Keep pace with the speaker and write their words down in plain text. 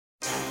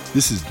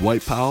This is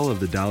Dwight Powell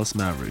of the Dallas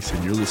Mavericks,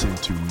 and you're listening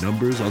to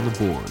Numbers on the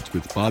Boards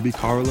with Bobby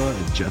Carla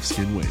and Jeff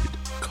Skin Wade.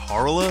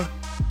 Carla?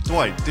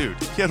 Dwight,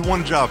 dude, he had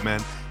one job,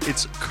 man.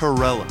 It's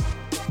Carella.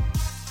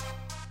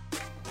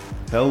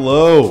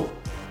 Hello.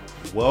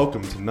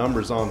 Welcome to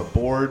Numbers on the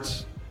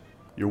Boards,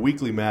 your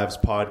weekly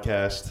Mavs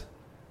podcast.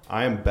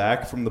 I am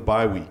back from the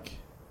bye week,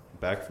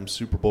 back from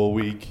Super Bowl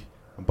week.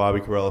 I'm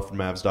Bobby Carella from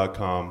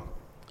Mavs.com.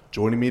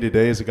 Joining me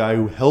today is a guy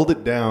who held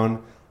it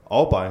down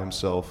all by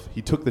himself.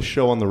 He took the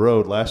show on the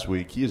road last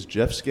week. He is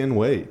Jeff Skin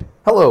Wade.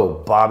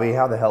 Hello, Bobby.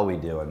 How the hell we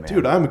doing, man?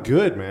 Dude, I'm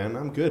good, man.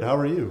 I'm good. How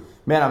are you?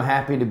 Man, I'm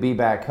happy to be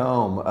back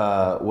home.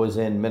 Was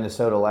in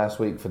Minnesota last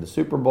week for the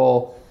Super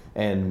Bowl,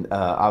 and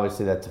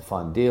obviously that's a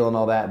fun deal and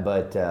all that,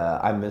 but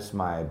I miss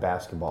my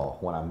basketball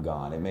when I'm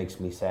gone. It makes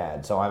me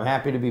sad. So I'm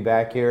happy to be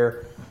back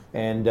here,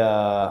 and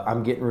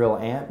I'm getting real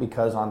amped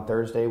because on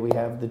Thursday we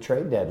have the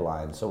trade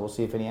deadline, so we'll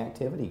see if any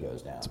activity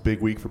goes down. It's a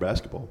big week for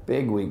basketball.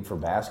 Big week for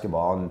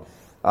basketball, and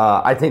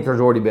I think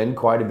there's already been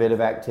quite a bit of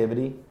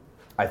activity.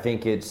 I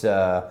think it's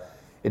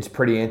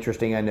pretty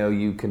interesting. I know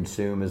you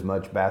consume as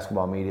much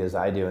basketball media as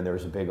I do, and there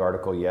was a big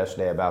article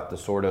yesterday about the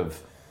sort of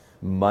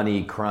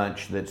money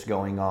crunch that's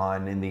going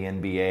on in the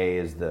NBA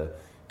as the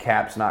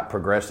cap's not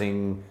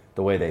progressing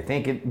the way they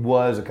think it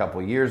was a couple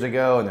of years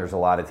ago, and there's a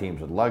lot of teams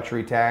with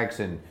luxury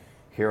tax, and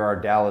here our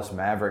Dallas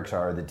Mavericks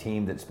are the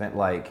team that spent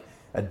like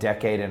a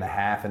decade and a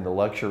half in the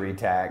luxury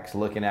tax,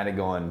 looking at it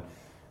going,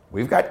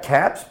 we've got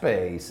cap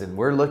space, and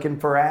we're looking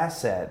for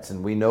assets,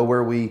 and we know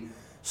where we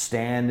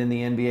stand in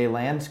the NBA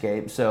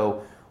landscape.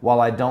 So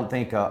while I don't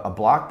think a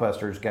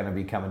blockbuster is going to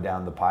be coming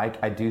down the pike,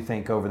 I do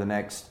think over the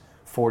next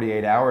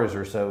 48 hours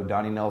or so,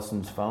 Donnie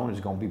Nelson's phone is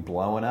going to be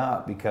blowing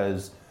up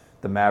because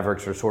the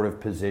Mavericks are sort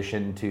of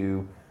positioned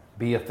to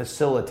be a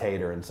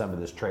facilitator in some of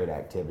this trade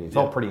activity. It's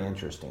all pretty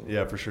interesting.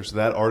 Yeah, for sure. So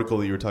that article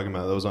that you were talking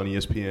about, that was on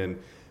ESPN.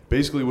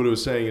 Basically, what it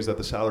was saying is that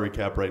the salary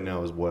cap right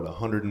now is, what,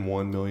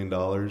 $101 million?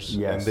 Yes.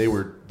 And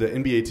the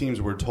NBA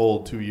teams were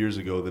told 2 years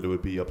ago that it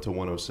would be up to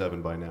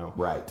 107 by now.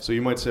 Right. So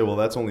you might say, well,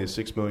 that's only a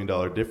 $6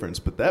 million difference.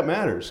 But that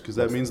matters because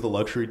that means the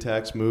luxury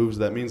tax moves.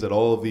 That means that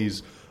all of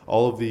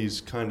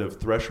these kind of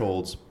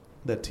thresholds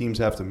that teams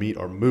have to meet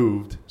are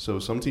moved. So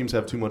some teams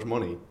have too much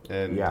money.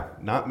 And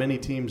not many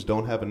teams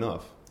don't have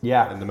enough.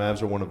 Yeah. And the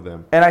Mavs are one of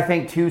them. And I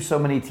think, too, so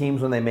many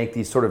teams, when they make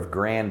these sort of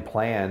grand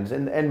plans,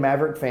 and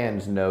Maverick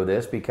fans know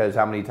this because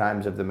how many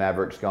times have the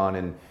Mavericks gone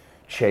and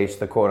chased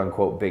the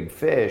quote-unquote big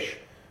fish,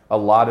 a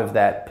lot of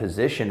that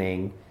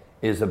positioning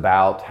is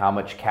about how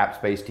much cap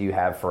space do you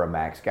have for a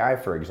max guy,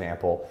 for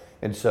example.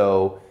 And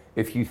so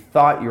if you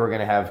thought you were going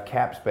to have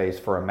cap space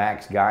for a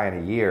max guy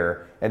in a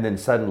year, and then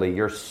suddenly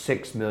you're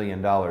 $6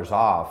 million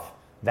off,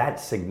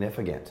 that's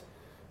significant.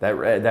 That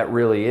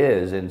really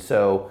is. And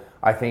so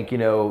I think,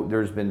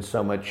 there's been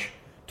so much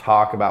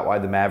talk about why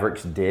the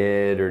Mavericks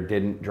did or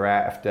didn't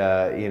draft,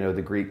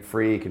 the Greek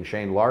Freak and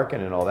Shane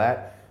Larkin and all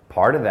that.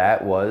 Part of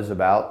that was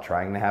about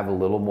trying to have a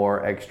little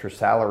more extra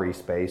salary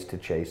space to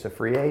chase a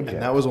free agent.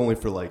 And that was only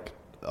for like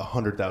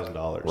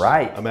 $100,000.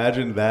 Right.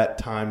 Imagine that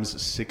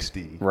times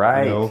 60.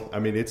 Right. I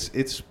mean, it's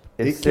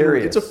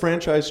serious. It's a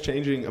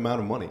franchise-changing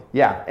amount of money.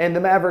 Yeah, and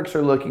the Mavericks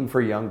are looking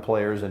for young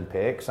players and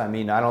picks. I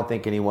mean, I don't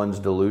think anyone's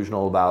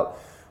delusional about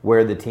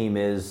where the team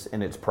is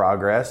in its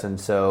progress, and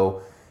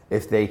so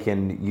if they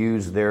can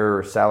use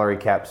their salary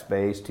cap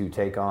space to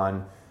take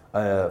on,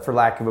 for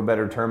lack of a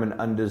better term, an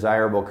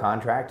undesirable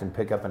contract and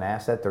pick up an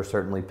asset, they're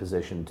certainly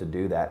positioned to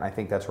do that, and I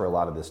think that's where a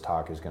lot of this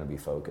talk is going to be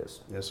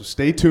focused. Yeah, so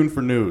stay tuned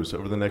for news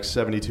over the next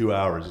 72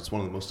 hours. It's one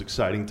of the most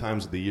exciting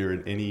times of the year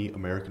in any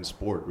American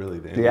sport, really,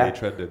 the NBA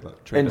trade deadline.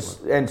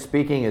 And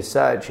speaking as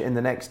such, in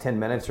the next 10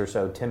 minutes or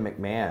so, Tim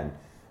McMahon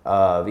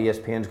of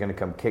ESPN is going to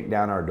come kick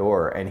down our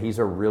door, and he's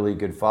a really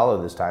good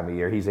follow this time of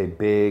year. He's a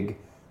big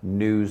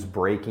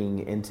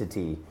news-breaking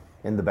entity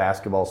in the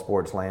basketball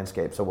sports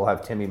landscape. So we'll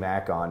have Timmy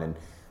Mack on, and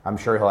I'm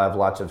sure he'll have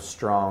lots of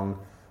strong,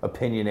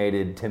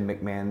 opinionated Tim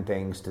McMahon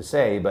things to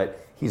say,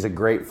 but he's a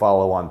great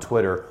follow on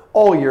Twitter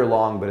all year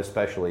long, but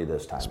especially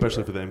this time.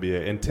 Especially for the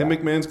NBA. And Tim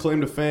McMahon's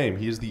claim to fame,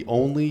 he is the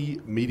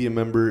only media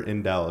member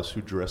in Dallas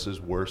who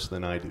dresses worse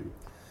than I do.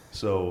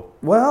 So,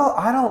 well,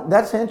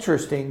 that's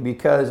interesting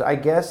because I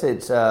guess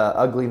it's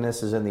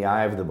ugliness is in the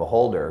eye of the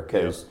beholder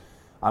because,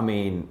 I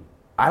mean,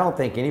 I don't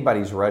think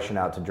anybody's rushing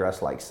out to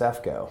dress like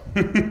Sefko.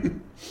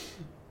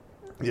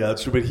 Yeah,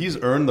 that's true, but he's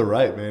earned the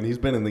right, man. He's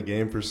been in the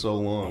game for so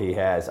long. He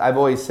has. I've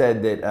always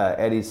said that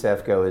Eddie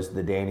Sefko is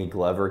the Danny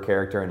Glover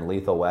character in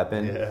Lethal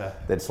Weapon. Yeah.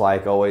 That's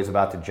like always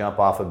about to jump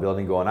off a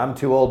building going, I'm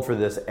too old for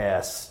this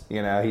S. But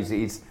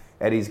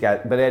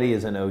Eddie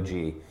is an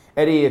OG.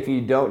 Eddie, if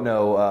you don't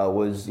know,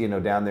 was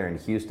down there in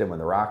Houston when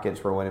the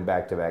Rockets were winning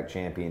back-to-back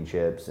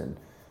championships, and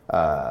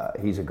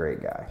he's a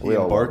great guy. He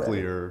and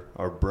Barkley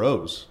are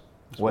bros.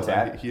 What's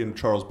that? He and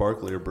Charles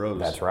Barkley are bros.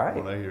 That's right.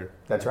 What I hear.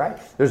 That's right.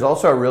 There's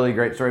also a really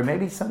great story.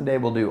 Maybe someday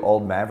we'll do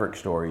old Maverick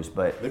stories,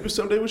 but maybe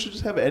someday we should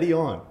just have Eddie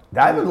on.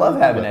 I would love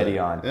having Eddie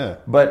on. Yeah.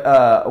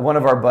 But one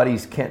of our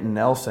buddies, Kenton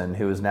Nelson,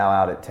 who is now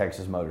out at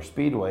Texas Motor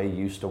Speedway,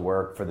 used to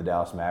work for the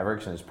Dallas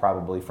Mavericks and is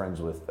probably friends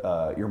with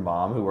your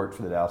mom, who worked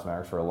for the Dallas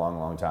Mavericks for a long,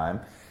 long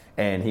time.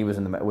 and he was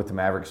with the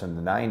Mavericks in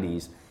the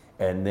 90s,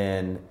 and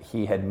then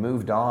he had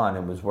moved on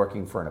and was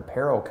working for an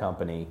apparel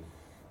company,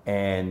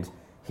 and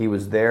he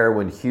was there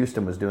when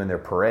Houston was doing their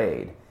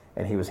parade,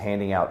 and he was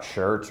handing out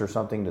shirts or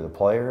something to the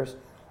players,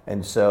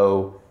 and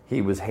so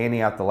he was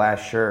handing out the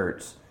last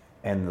shirts,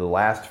 and the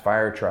last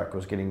fire truck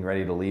was getting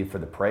ready to leave for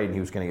the parade, and he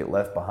was going to get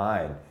left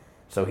behind.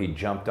 So he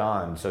jumped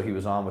on. So he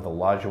was on with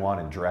Olajuwon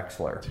and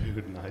Drexler.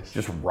 Dude, nice.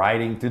 Just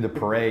riding through the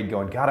parade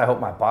going, God, I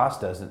hope my boss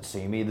doesn't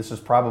see me. This is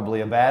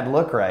probably a bad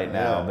look right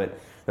now. Yeah. But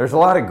there's a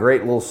lot of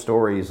great little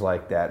stories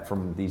like that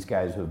from these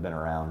guys who have been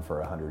around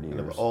for 100 years.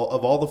 Of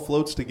all the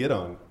floats to get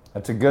on,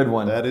 That's a good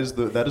one. that is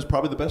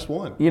probably the best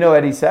one. You know,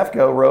 Eddie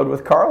Sefko rode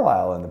with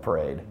Carlisle in the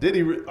parade. Did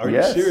he? Are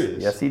Yes. you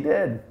serious? Yes, he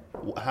did.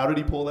 How did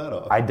he pull that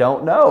off? I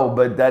don't know,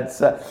 but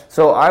that's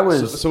so I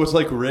was. So it's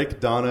like Rick,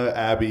 Donna,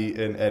 Abby,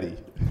 and Eddie.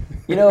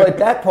 You know, at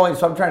that point,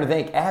 so I'm trying to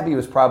think, Abby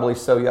was probably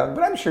so young,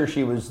 but I'm sure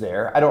she was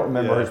there. I don't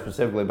remember her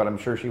specifically, but I'm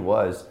sure she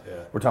was. Yeah.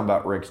 We're talking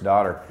about Rick's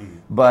daughter.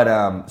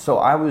 But so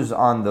I was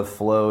on the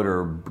float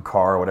or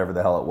car, or whatever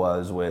the hell it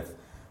was, with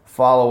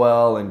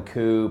Followell and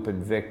Coop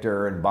and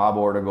Victor and Bob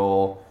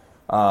Ortigal,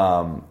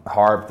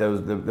 Harp,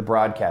 those the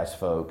broadcast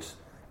folks.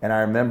 And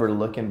I remember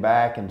looking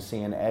back and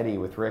seeing Eddie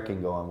with Rick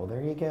and going, well,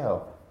 there you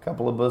go. A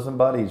couple of bosom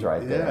buddies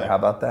right there. Yeah. How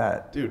about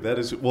that? Dude, that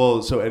is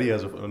well. So Eddie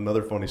has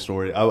another funny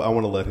story. I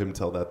want to let him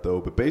tell that though.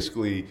 But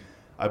basically,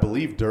 I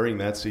believe during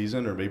that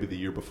season, or maybe the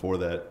year before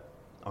that,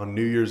 on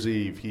New Year's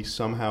Eve, he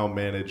somehow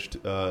managed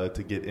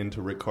to get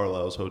into Rick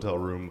Carlisle's hotel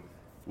room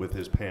with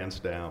his pants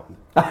down.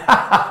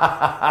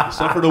 He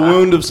suffered a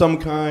wound of some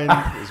kind,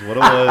 is what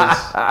it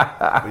was.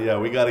 But yeah,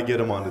 we got to get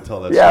him on to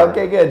tell that Yeah, story.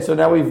 okay, good. So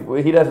now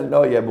he doesn't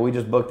know it yet, but we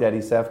just booked Eddie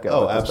Sefko.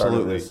 Oh, at the start of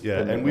absolutely. this. Yeah,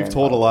 and we've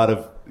told a lot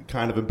of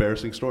kind of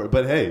embarrassing stories.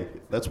 But hey,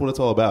 that's what it's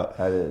all about.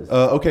 That is.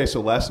 Okay,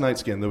 so last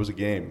night's game, there was a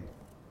game.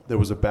 There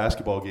was a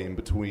basketball game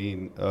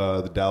between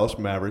the Dallas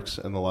Mavericks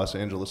and the Los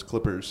Angeles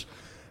Clippers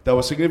that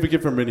was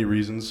significant for many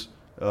reasons,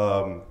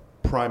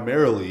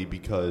 primarily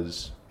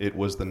because it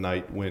was the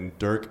night when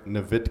Dirk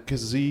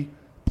Nowitzki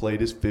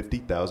played his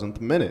 50,000th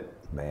minute.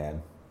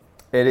 Man,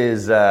 it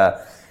is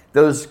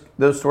those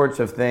sorts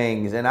of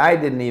things, and I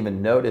didn't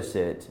even notice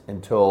it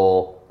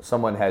until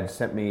someone had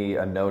sent me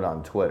a note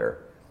on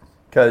Twitter.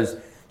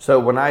 So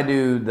when I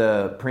do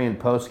the pre and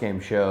post game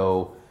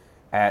show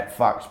at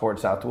Fox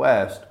Sports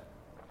Southwest,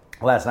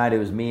 last night it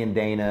was me and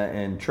Dana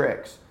and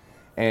Trix,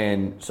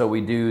 and so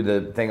we do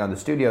the thing on the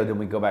studio, then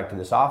we go back to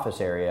this office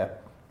area,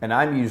 and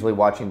I'm usually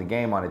watching the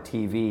game on a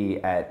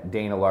TV at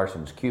Dana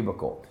Larson's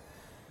cubicle.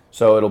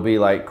 So it'll be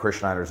like Chris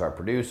Schneider's our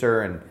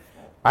producer, and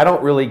I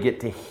don't really get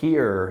to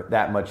hear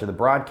that much of the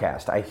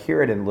broadcast. I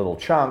hear it in little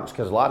chunks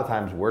because a lot of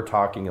times we're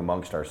talking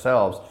amongst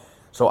ourselves.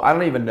 So I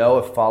don't even know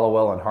if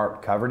Followell and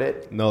Harp covered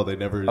it. No, they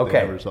never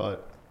saw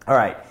it. All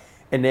right.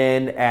 And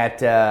then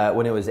at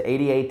when it was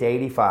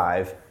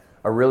 88-85,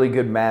 a really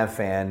good Mav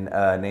fan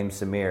named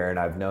Samir, and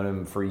I've known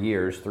him for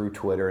years through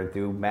Twitter and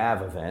through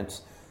Mav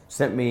events,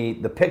 sent me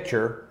the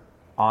picture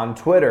on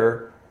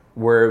Twitter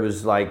where it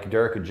was like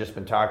Dirk had just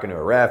been talking to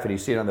a ref, and you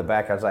see it on the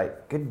back. I was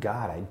like, good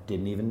God, I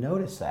didn't even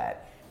notice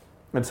that.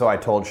 And so I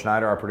told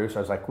Schneider, our producer,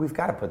 I was like, we've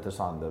got to put this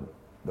on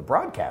the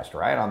broadcast,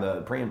 right, on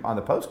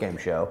the post-game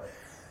show.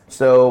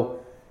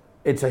 So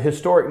it's a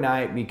historic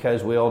night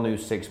because we all knew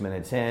 6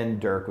 minutes in,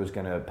 Dirk was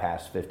going to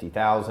pass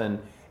 50,000,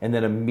 and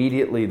then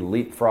immediately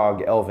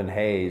leapfrog Elvin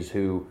Hayes,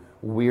 who,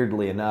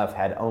 weirdly enough,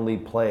 had only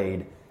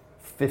played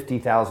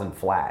 50,000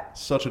 flat.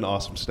 Such an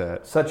awesome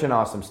stat. Such an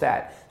awesome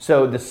stat.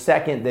 So the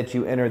second that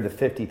you enter the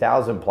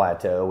 50,000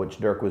 plateau, which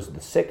Dirk was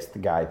the sixth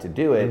guy to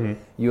do it,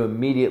 you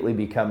immediately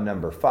become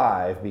number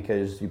 5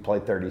 because you play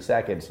 30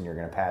 seconds and you're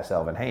going to pass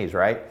Elvin Hayes,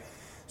 right?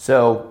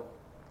 So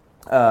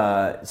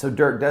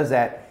Dirk does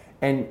that,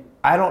 and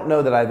I don't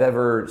know that I've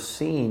ever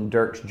seen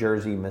Dirk's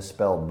jersey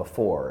misspelled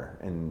before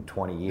in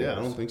 20 years. Yeah,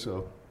 I don't think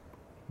so.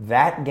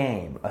 That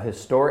game, a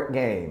historic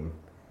game,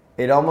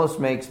 it almost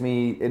makes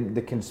me,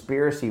 the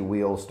conspiracy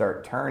wheels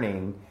start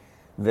turning,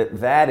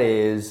 that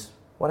is,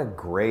 what a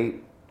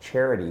great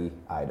charity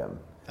item.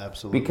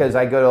 Absolutely. Because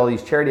I go to all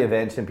these charity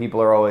events and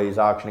people are always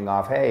auctioning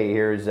off, hey,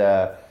 here's,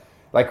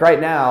 like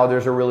right now,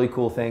 there's a really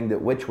cool thing that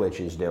Which Wich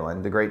is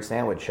doing, the great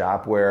sandwich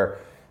shop, where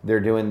they're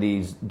doing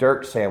these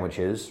Dirk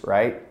sandwiches,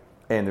 right?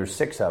 And there's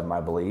 6 of them,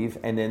 I believe.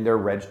 And then they're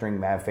registering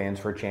Mav fans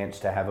for a chance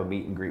to have a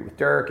meet and greet with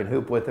Dirk and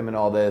hoop with him and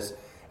all this.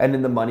 And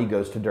then the money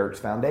goes to Dirk's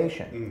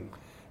foundation.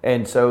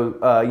 And so,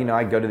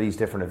 I go to these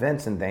different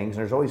events and things,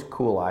 and there's always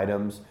cool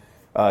items.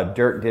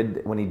 Dirk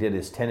did, when he did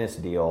his tennis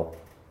deal,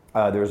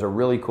 there was a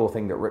really cool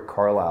thing that Rick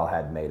Carlisle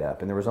had made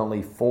up, and there was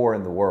only 4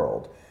 in the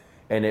world.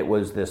 And it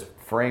was this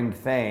framed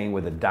thing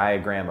with a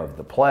diagram of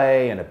the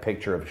play and a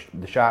picture of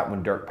the shot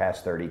when Dirk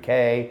passed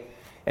 30K,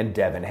 and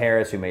Devin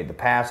Harris, who made the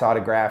pass,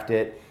 autographed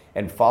it,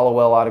 and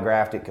Followell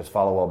autographed it because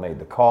Followell made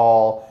the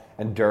call,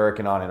 and Dirk,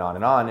 and on and on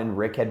and on. And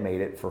Rick had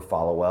made it for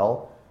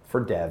Followell, for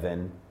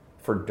Devin,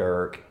 for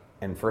Dirk,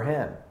 and for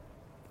him.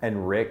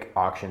 And Rick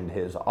auctioned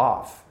his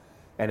off,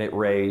 and it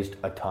raised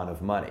a ton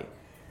of money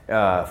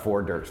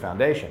for Dirk's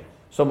foundation.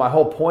 So my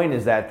whole point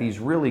is that these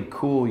really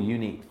cool,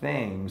 unique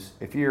things,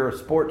 if you're a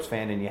sports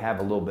fan and you have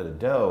a little bit of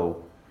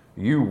dough,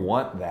 you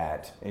want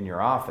that in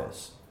your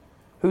office.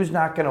 Who's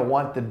not going to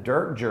want the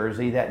Dirk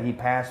jersey that he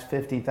passed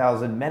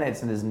 50,000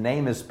 minutes and his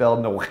name is spelled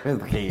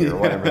Nowitzki or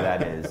whatever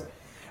that is?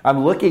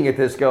 I'm looking at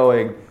this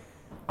going,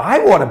 I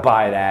want to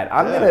buy that.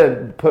 I'm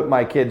going to put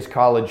my kid's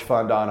college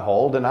fund on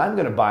hold, and I'm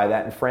going to buy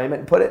that and frame it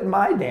and put it in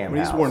my damn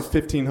house. He's worn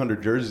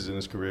 1,500 jerseys in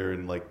his career,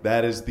 and like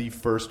that is the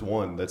first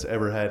one that's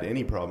ever had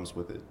any problems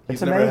with it.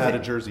 He's never had a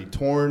jersey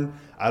torn.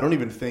 I don't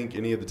even think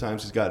any of the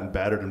times he's gotten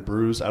battered and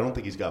bruised. I don't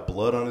think he's got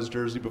blood on his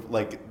jersey. But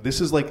like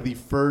this is like the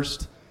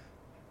first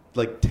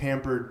like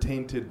tampered,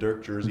 tainted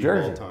Dirk jersey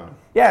of all time.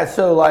 Yeah,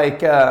 so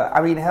like, I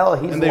mean, hell,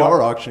 he's... And they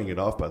are auctioning it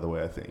off, by the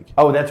way, I think.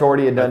 Oh, that's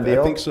already a done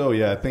deal? I think so,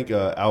 yeah. I think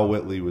Al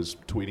Whitley was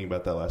tweeting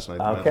about that last night.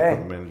 Okay.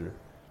 The manager.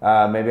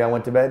 Maybe I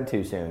went to bed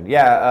too soon.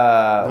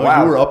 Yeah, no,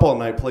 wow. You were up all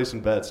night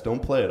placing bets.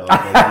 Don't play it off.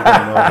 Like, you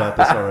don't know about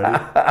this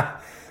already.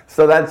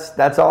 So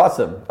that's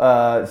awesome.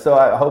 So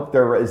I hope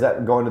is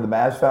that going to the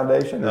Mavs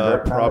Foundation? Or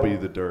probably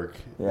the Dirk.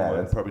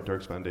 Yeah, probably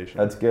Dirk's Foundation.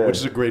 That's good. Which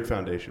is a great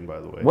foundation, by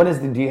the way.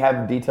 Do you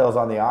have details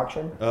on the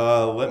auction?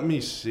 Let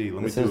me see.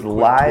 This is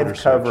live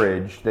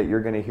coverage that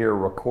you're going to hear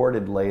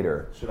recorded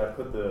later. Should I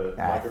put the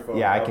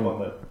microphone I can. on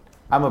the...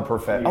 I'm a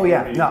professional. Oh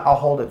yeah, no, I'll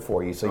hold it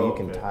for you so you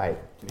can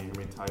type. Can you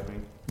hear me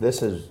typing?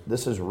 This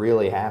is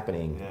really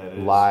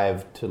happening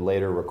live to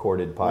later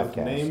recorded podcast.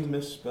 With name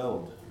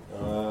misspelled.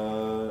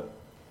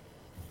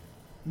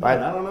 I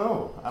don't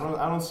know.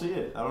 I don't see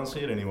it. I don't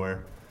see it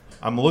anywhere.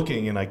 I'm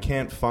looking and I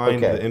can't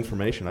find the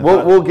information.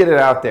 We'll get it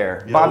out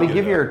there. Yeah, Bobby,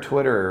 give your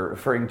Twitter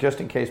for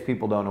just in case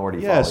people don't already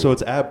follow you. Yeah, so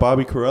it's at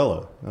Bobby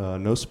Carella.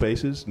 No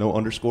spaces, no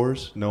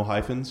underscores, no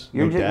hyphens,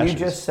 no dashes. You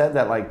just said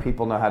that like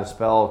people know how to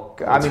spell.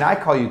 I mean, I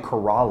call you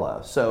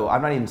Caralla, so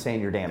I'm not even saying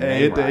your damn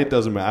name right. It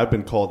doesn't matter. I've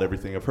been called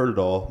everything. I've heard it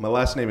all. My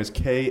last name is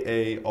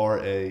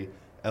Karalla.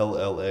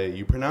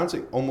 You pronounce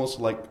it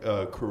almost like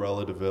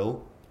Cruella de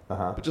Vil.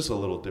 But just a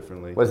little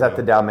differently. Was that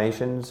the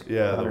Dalmatians?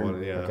 Yeah,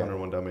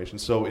 101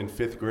 Dalmatians. So in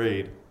 5th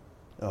grade,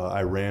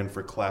 I ran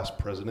for class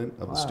president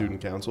of the student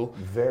council.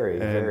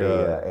 Very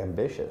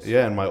ambitious.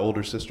 Yeah, and my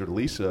older sister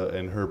Lisa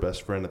and her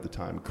best friend at the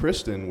time,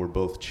 Kristen, were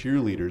both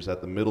cheerleaders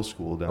at the middle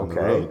school down the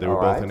road. They were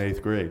both in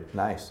 8th grade.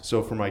 Nice.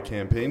 So for my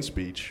campaign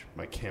speech,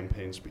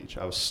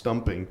 I was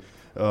stumping.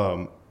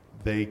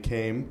 They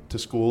came to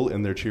school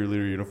in their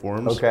cheerleader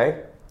uniforms.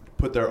 Okay.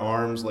 Put their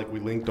arms, like we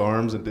linked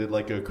arms and did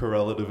like a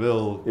Cruella de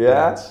Vil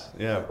dance.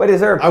 Yeah. But is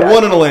there I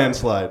won in a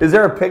landslide. Is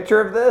there a picture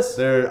of this?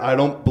 I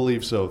don't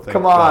believe so.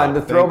 Come on,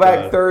 the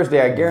Throwback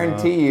Thursday, I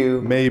guarantee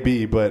you.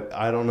 Maybe, but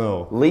I don't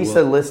know.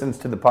 Lisa listens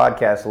to the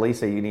podcast.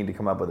 Lisa, you need to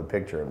come up with a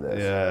picture of this.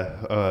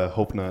 Yeah,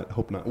 hope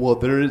not. Well,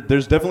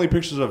 there's definitely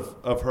pictures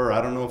of her.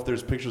 I don't know if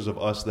there's pictures of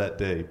us that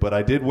day, but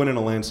I did win in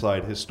a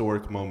landslide,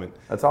 historic moment.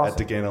 That's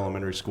awesome. At DeGan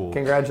Elementary School.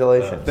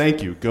 Congratulations.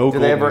 Thank you. Go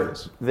Did they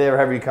ever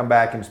have you come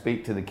back and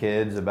speak to the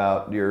kids about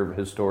your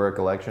historic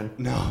election?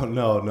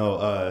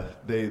 No.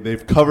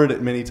 They've covered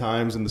it many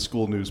times in the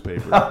school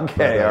newspaper.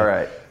 Okay, all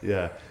right.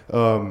 Yeah.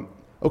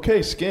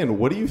 Okay, Skin.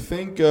 What do you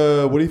think?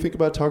 What do you think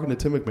about talking to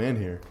Tim McMahon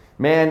here?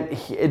 Man,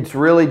 it's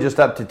really just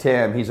up to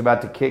Tim. He's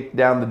about to kick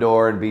down the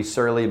door and be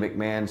Surly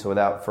McMahon. So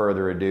without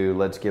further ado,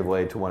 let's give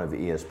way to one of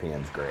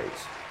ESPN's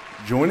greats.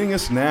 Joining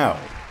us now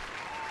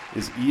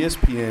is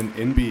ESPN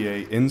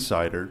NBA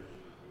insider,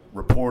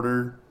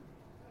 reporter,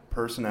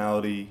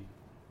 personality,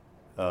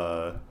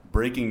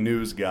 breaking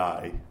news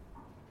guy,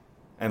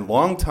 and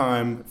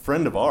longtime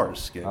friend of ours,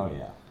 Skin. Oh,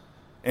 yeah.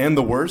 And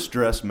the worst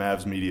dressed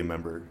Mavs media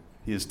member.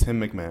 He is Tim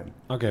McMahon.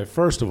 Okay,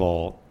 first of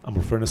all, I'm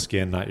a friend of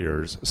Skin, not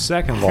yours.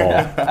 Second of all,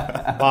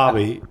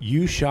 Bobby,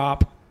 you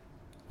shop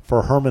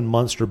for Herman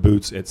Munster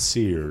boots at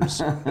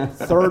Sears.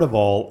 Third of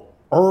all,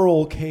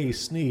 Earl K.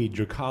 Sneed,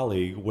 your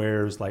colleague,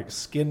 wears like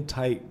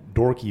skin-tight,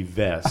 dorky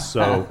vests.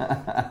 So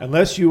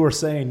unless you are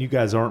saying you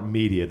guys aren't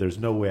media, there's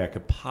no way I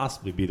could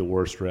possibly be the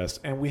worst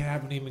dressed. And we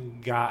haven't even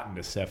gotten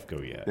to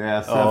Sefco yet.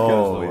 Yeah,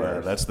 Sefco's the worst. Yeah,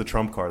 that's the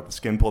trump card. The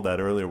Skin pulled that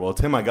earlier. Well,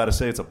 Tim, I got to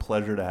say it's a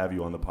pleasure to have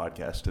you on the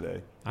podcast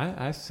today.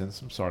 I sense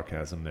some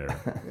sarcasm there.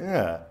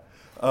 Yeah.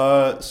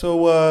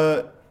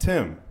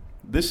 Tim,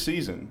 this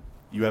season,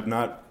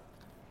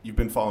 you've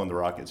been following the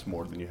Rockets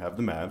more than you have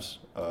the Mavs.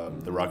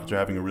 The Rockets are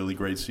having a really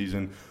great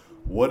season.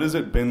 What has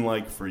it been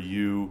like for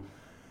you?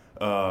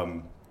 I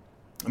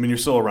mean, you're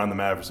still around the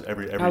Mavs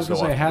every I was so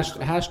going to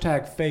often. say,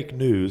 hashtag fake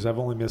news. I've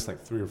only missed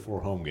like 3 or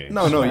 4 home games.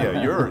 No,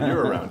 yeah, you're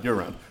around. You're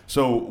around.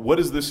 So what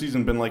has this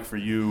season been like for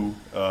you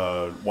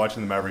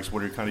watching the Mavericks?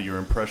 What are kind of your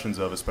impressions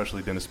of,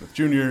 especially Dennis Smith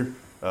Jr.,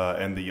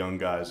 and the young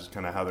guys,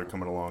 kind of how they're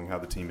coming along, how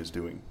the team is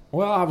doing?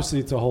 Well, obviously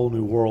it's a whole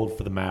new world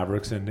for the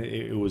Mavericks, and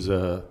it was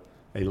a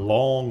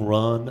long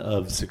run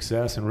of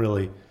success and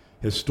really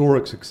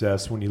historic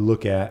success when you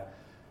look at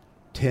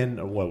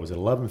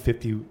 11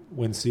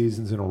 50-win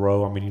seasons in a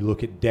row. I mean, you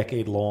look at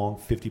decade-long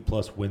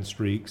 50-plus win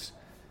streaks.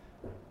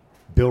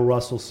 Bill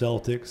Russell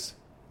Celtics,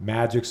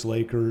 Magic's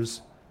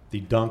Lakers, the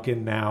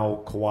Duncan,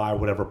 now Kawhi,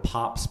 whatever,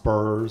 Pop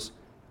Spurs,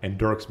 and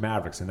Dirk's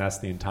Mavericks, and that's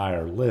the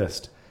entire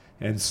list.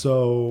 And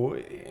so,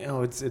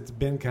 it's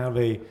been kind of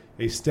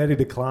a steady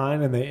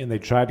decline, and they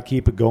tried to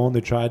keep it going.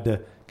 They tried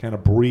to kind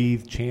of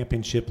breathe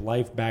championship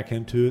life back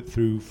into it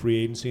through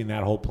free agency and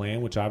that whole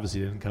plan, which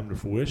obviously didn't come to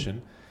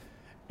fruition.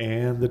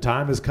 And the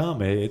time has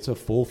come. It's a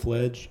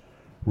full-fledged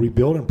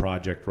rebuilding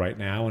project right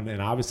now,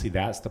 and obviously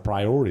that's the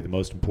priority. The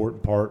most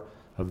important part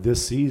of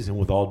this season,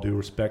 with all due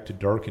respect to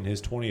Dirk in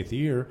his 20th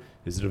year,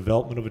 is the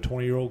development of a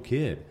 20-year-old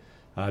kid,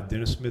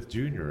 Dennis Smith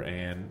Jr.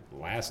 And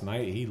last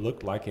night he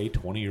looked like a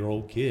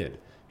 20-year-old kid.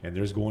 And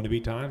there's going to be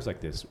times like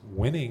this.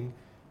 Winning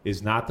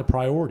is not the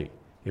priority.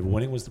 If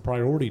winning was the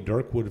priority,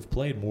 Dirk would have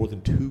played more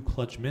than 2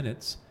 clutch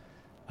minutes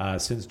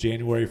since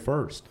January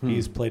 1st. He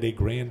has played a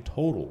grand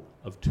total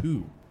of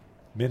 2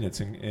 minutes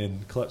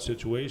in clutch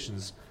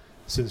situations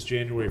since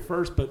January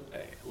 1st. But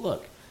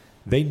look,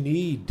 they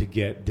need to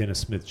get Dennis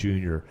Smith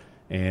Jr.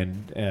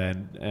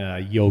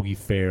 and Yogi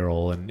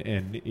Ferrell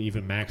and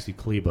even Maxi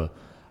Kleba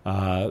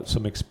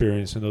some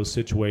experience in those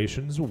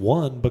situations.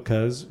 1,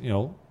 because,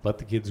 let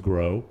the kids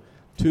grow.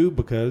 2,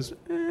 because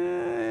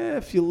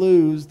if you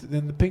lose,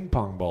 then the ping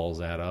pong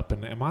balls add up.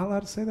 And am I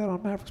allowed to say that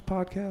on Mavericks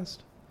podcast?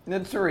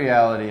 That's the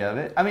reality of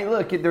it. I mean,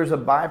 look, there's a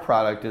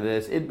byproduct of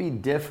this. It'd be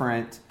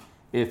different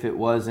if it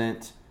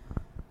wasn't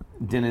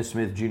Dennis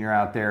Smith Jr.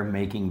 out there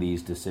making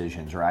these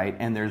decisions, right?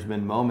 And there's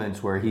been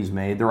moments where he's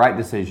made the right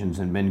decisions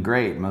and been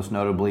great. Most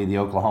notably, the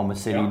Oklahoma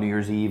City New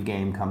Year's Eve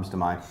game comes to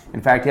mind.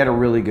 In fact, he had a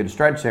really good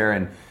stretch there,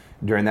 and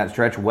during that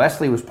stretch,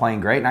 Wesley was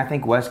playing great, and I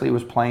think Wesley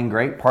was playing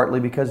great partly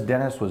because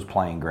Dennis was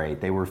playing great.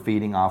 They were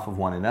feeding off of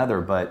one another,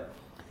 but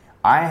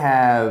I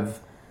have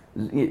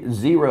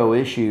zero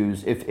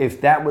issues.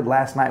 If that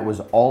last night was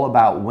all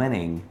about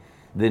winning,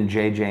 then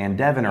JJ and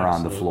Devin are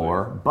on the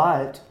floor,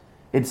 but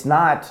it's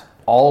not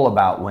all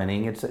about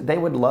winning. They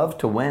would love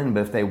to win, but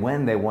if they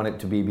win, they want it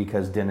to be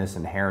because Dennis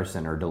and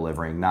Harrison are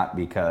delivering, not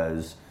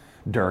because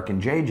Dirk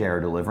and JJ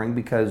are delivering,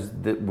 because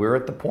we're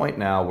at the point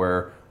now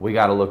where we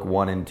got to look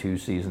 1 and 2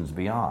 seasons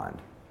beyond.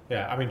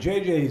 Yeah, I mean,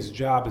 JJ's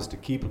job is to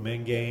keep them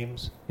in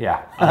games.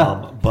 Yeah.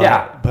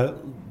 But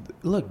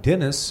look,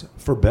 Dennis,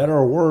 for better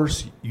or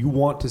worse, you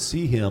want to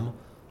see him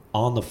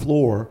on the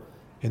floor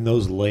in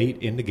those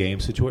late in the game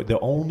situations. The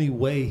only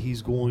way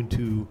he's going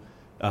to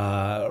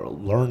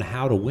learn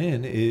how to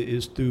win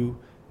is through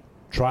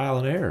trial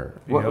and error.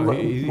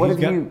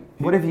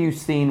 What have you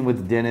seen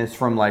with Dennis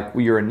from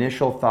your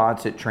initial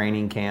thoughts at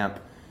training camp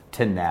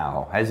to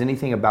now? Has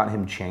anything about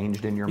him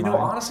changed in your mind?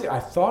 Honestly, I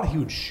thought he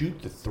would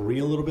shoot the 3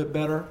 a little bit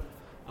better,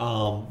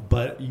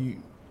 but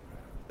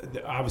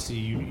obviously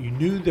you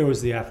knew there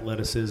was the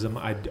athleticism.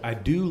 I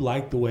do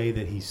like the way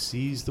that he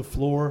sees the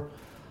floor.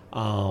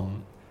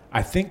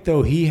 I think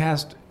though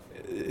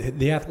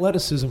the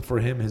athleticism for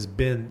him has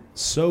been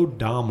so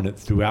dominant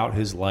throughout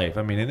his life.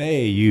 I mean, in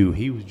AAU,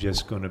 he was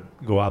just going to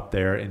go out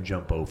there and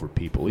jump over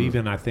people. Mm-hmm.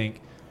 Even, I think,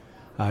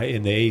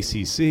 in the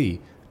ACC,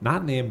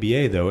 not in the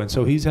NBA, though. And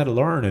so he's had to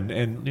learn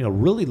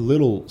and really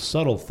little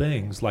subtle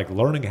things like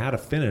learning how to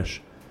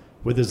finish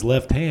with his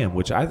left hand,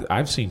 which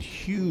I've seen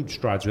huge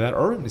strides with that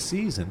early in the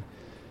season.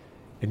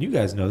 And you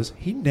guys know this.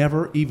 He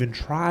never even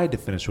tried to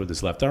finish with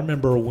his left. I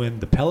remember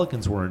when the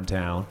Pelicans were in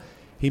town,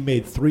 he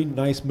made 3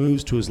 nice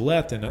moves to his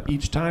left, and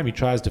each time he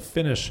tries to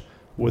finish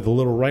with a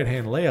little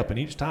right-hand layup, and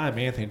each time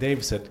Anthony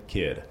Davis said,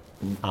 "Kid,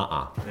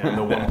 And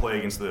the one play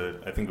against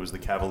I think it was the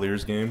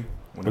Cavaliers game,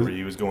 whenever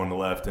he was going to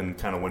left and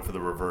kind of went for the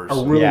reverse.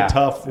 A really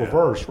tough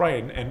reverse,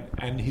 right.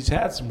 And he's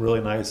had some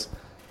really nice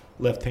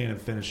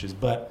left-handed finishes.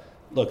 But,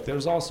 look,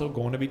 there's also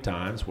going to be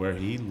times where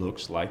he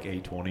looks like a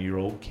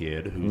 20-year-old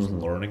kid who's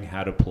learning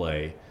how to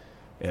play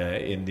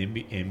in the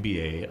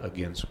NBA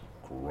against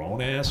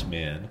grown-ass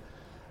men.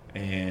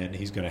 And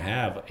he's going to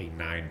have a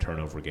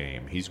 9-turnover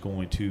game. He's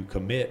going to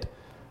commit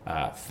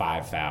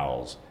 5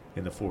 fouls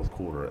in the fourth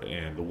quarter,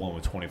 and the one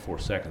with 24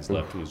 seconds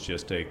left was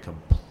just a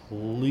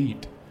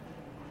complete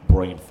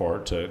brain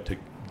fart to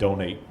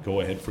donate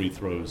go-ahead free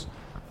throws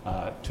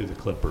to the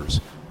Clippers.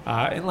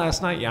 And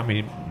last night,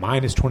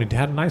 minus 20,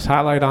 had a nice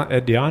highlight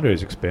at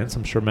DeAndre's expense.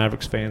 I'm sure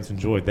Mavericks fans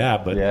enjoyed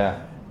that. But,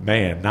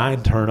 man,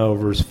 9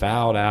 turnovers,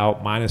 fouled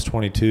out, minus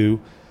 22.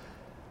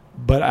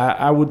 But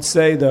I would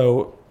say,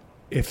 though,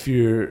 if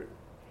you're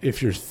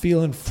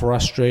feeling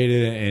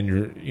frustrated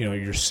and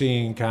you're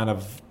seeing kind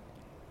of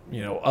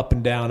up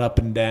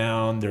and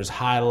down, there's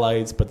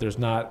highlights, but there's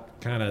not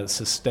kind of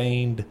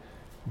sustained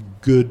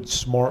good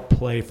smart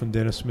play from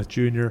Dennis Smith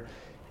Jr.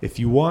 If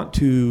you want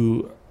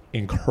to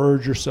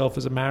encourage yourself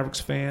as a Mavericks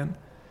fan,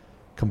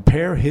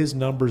 compare his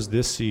numbers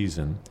this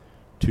season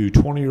to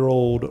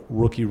 20-year-old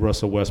rookie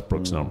Russell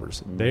Westbrook's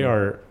numbers. They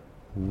are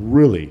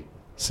really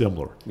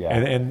similar.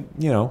 And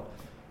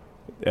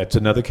that's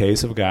another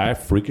case of a guy,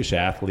 freakish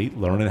athlete,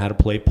 learning how to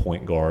play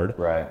point guard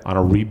on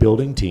a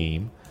rebuilding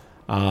team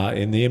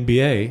in the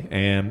NBA.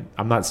 And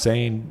I'm not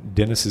saying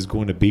Dennis is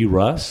going to be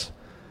Russ,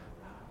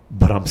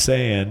 but I'm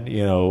saying,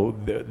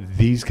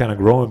 these kind of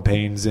growing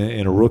pains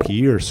in a rookie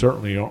year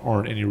certainly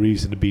aren't any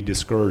reason to be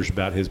discouraged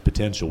about his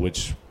potential,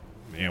 which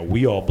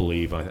we all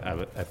believe,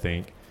 I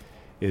think,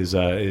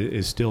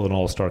 is still an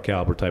all-star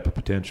caliber type of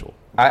potential.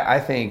 I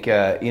think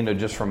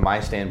just from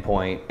my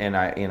standpoint, and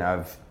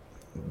I've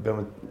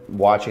been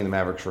watching the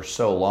Mavericks for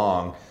so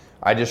long.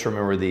 I just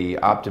remember the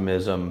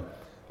optimism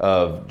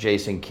of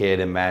Jason Kidd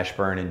and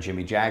Mashburn and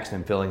Jimmy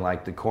Jackson feeling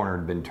like the corner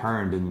had been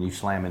turned and you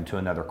slam into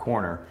another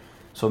corner.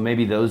 So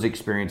maybe those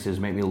experiences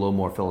make me a little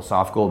more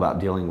philosophical about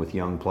dealing with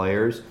young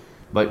players.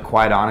 But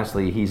quite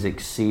honestly, he's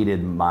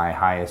exceeded my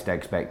highest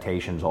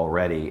expectations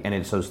already. And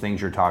it's those things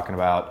you're talking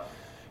about,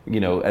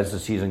 as the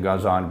season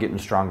goes on, getting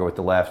stronger with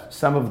the left.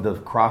 Some of the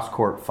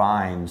cross-court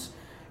finds,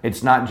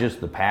 it's not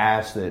just the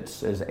pass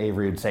that's, as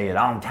Avery would say, it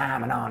on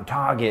time and on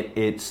target.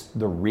 It's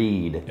the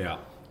read. Yeah.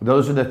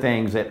 Those are the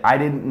things that I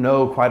didn't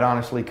know, quite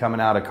honestly,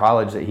 coming out of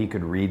college, that he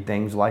could read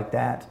things like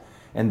that.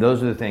 And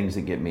those are the things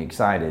that get me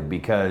excited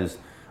because,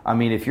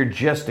 if you're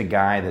just a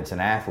guy that's an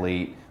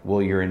athlete,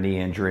 well, you're a knee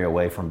injury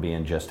away from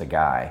being just a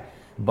guy.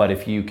 But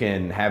if you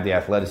can have the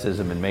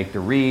athleticism and make the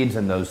reads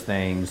and those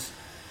things,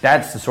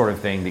 that's the sort of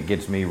thing that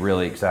gets me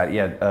really excited.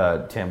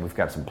 Yeah, Tim, we've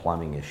got some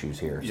plumbing issues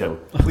here. So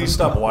please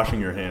stop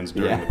washing your hands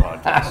during the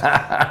podcast.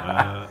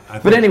 I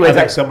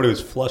think somebody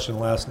was flushing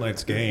last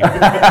night's game.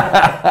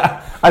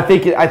 I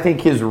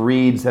think his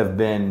reads have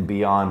been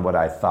beyond what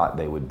I thought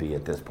they would be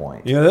at this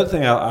point. The other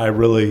thing I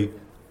really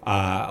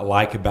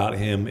like about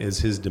him is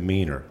his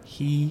demeanor.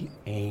 He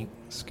ain't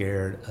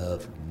scared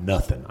of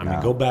nothing.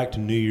 Go back to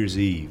New Year's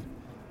Eve.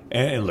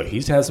 And look,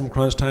 he's had some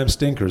crunch time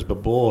stinkers,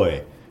 but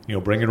boy,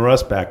 bringing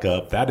Russ back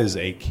up, that is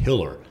a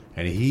killer.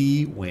 And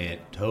he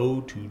went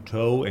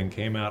toe-to-toe and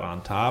came out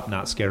on top,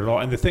 not scared at all.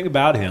 And the thing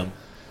about him,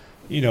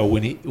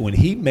 when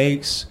he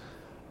makes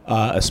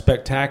a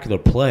spectacular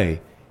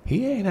play,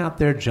 he ain't out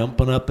there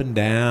jumping up and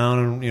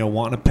down and,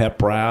 wanting a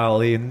pep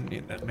rally.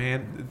 And,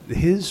 man,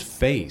 his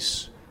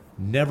face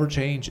never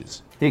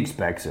changes. He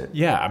expects it.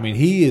 Yeah,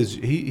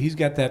 he's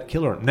got that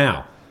killer.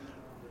 Now,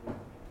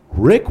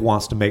 Rick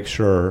wants to make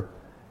sure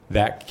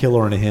that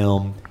killer in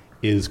him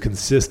is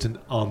consistent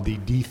on the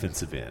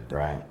defensive end.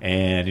 Right.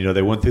 And,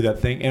 they went through that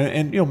thing.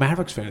 And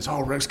Mavericks fans,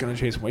 Rick's going to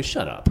chase him away.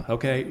 Shut up,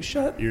 okay?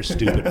 Shut your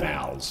stupid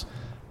mouths.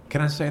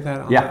 Can I say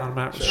that on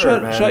Mavericks?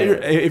 Sure,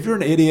 if you're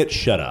an idiot,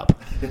 shut up.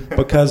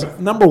 Because,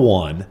 number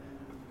one,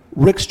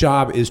 Rick's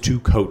job is to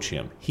coach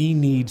him. He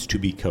needs to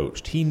be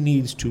coached. He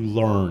needs to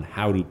learn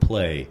how to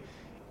play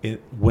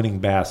winning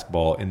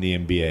basketball in the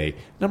NBA.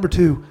 Number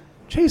two,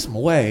 chase him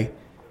away.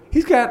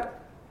 He's got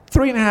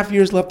 3.5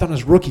 years left on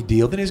his rookie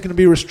deal. Then he's going to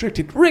be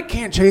restricted. Rick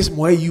can't chase him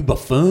away, you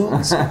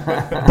buffoons.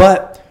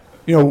 But,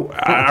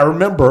 I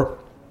remember,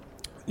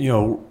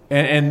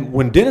 and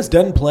when Dennis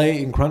doesn't play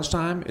in crunch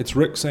time, it's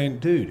Rick saying,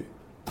 dude,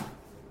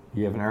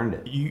 you haven't earned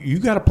it. You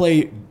got to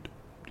play,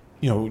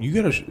 you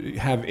got to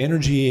have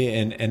energy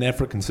and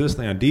effort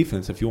consistently on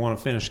defense if you want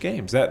to finish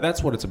games.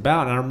 That's what it's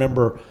about. And I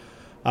remember,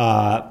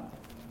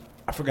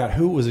 I forgot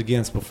who it was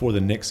against before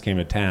the Knicks came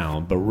to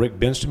town, but Rick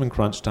benched him in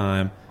crunch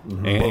time.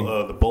 Mm-hmm.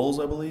 And the Bulls,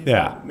 I believe?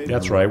 Yeah,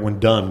 that's right, when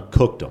Dunn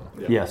cooked him.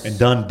 Yeah. Yes. And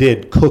Dunn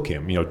did cook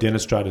him.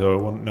 Dennis tried to go,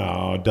 well,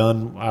 no,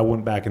 Dunn, I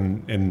went back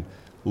and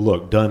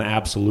looked. Dunn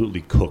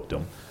absolutely cooked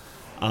him.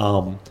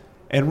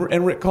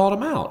 And Rick called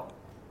him out.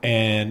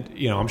 And,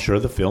 I'm sure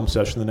the film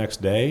session the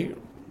next day,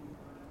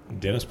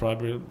 Dennis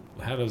probably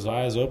had his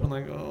eyes open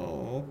like,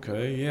 oh,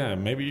 okay, yeah,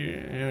 maybe,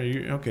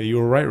 you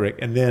were right, Rick.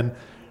 And then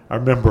I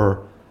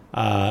remember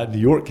New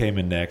York came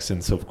in next,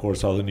 and so, of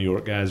course, all the New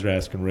York guys are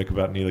asking Rick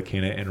about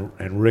Ntilikina,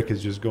 and Rick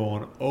is just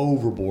going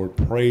overboard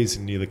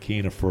praising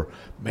Ntilikina for,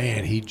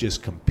 man, he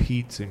just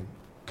competes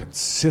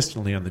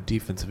consistently on the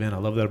defensive end. I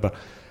love that about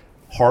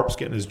Harp's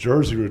getting his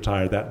jersey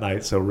retired that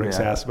night, so Rick's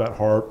asked about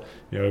Harp,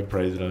 he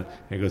praised it, and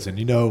he goes,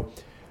 and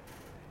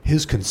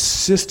his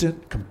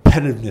consistent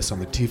competitiveness on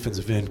the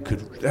defensive end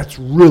that's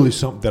really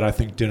something that I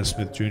think Dennis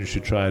Smith Jr.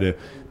 should try to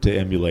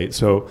emulate.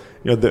 So,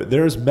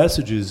 there's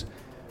messages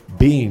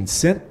being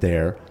sent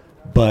there,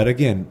 but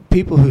again,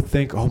 people who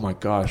think, oh my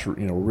gosh,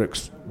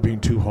 Rick's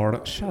being too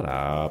hard, shut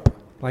up.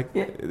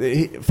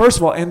 First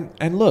of all,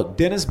 and look,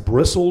 Dennis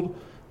bristled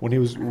when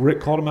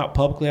Rick called him out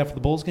publicly after the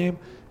Bulls game,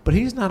 but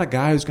he's not a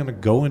guy who's going to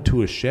go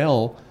into a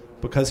shell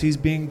because he's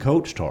being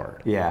coached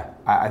hard. Yeah,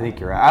 I think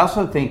you're right. I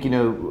also think,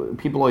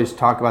 people always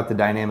talk about the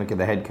dynamic of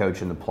the head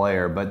coach and the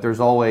player, but there's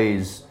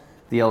always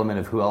the element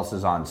of who else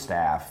is on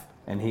staff.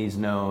 And he's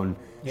known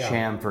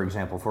Sham, for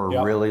example, for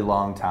a really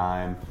long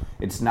time.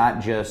 It's not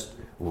just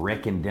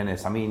Rick and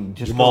Dennis.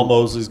 Jamal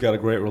Mosley's got a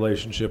great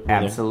relationship with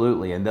him.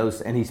 Absolutely.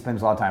 And he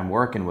spends a lot of time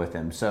working with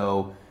him.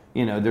 So,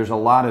 there's a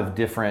lot of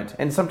different,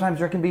 and sometimes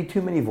there can be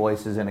too many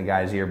voices in a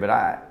guy's ear,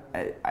 but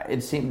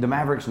it seems the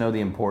Mavericks know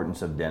the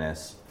importance of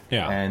Dennis.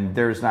 Yeah, and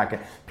there's not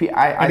going.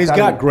 And he's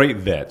got great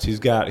vets. He's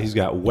got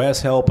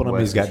Wes helping him.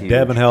 He's got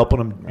Devin helping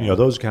him.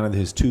 Those are kind of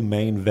his two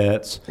main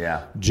vets.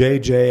 Yeah,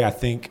 JJ, I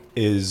think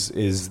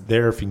is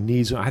there if he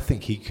needs. I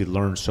think he could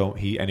learn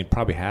he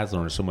probably has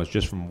learned so much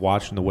just from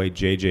watching the way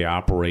JJ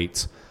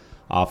operates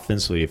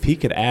offensively. If he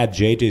could add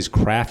JJ's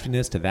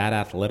craftiness to that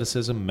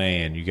athleticism,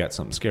 man, you got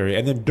something scary.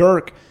 And then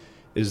Dirk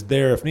is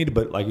there if needed,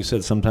 but like you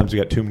said, sometimes you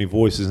got too many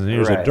voices in the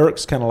ears. Right. So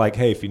Dirk's kind of like,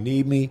 hey, if you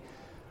need me,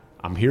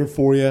 I'm here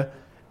for you.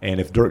 And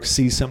if Dirk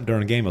sees something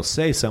during a game, he'll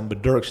say something,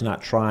 but Dirk's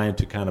not trying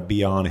to kind of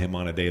be on him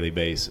on a daily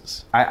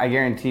basis. I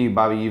guarantee you,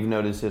 Bobby, you've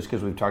noticed this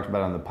because we've talked about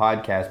it on the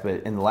podcast,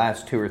 but in the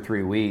last 2 or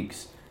 3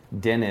 weeks,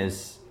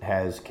 Dennis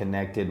has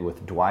connected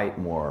with Dwight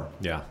more.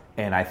 Yeah.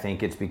 And I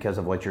think it's because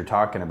of what you're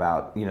talking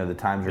about. You know, the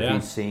times where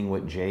he's seeing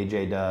what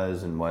JJ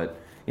does and what,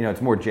 you know,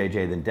 it's more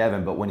JJ than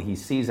Devin, but when he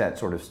sees that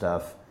sort of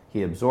stuff,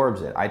 he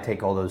absorbs it. I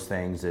take all those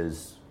things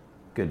as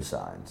good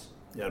signs.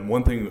 Yeah, and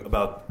one thing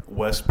about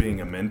Wes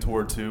being a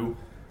mentor, too,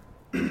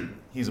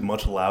 he's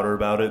much louder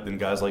about it than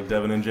guys like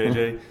Devin and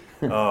JJ.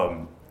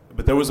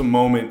 But there was a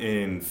moment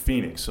in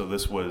Phoenix, so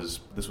this was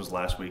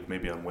last week,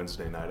 maybe on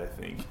Wednesday night, I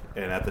think.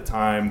 And at the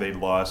time, they'd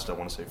lost, I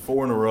want to say,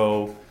 4 in a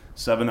row,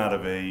 7 out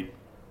of 8.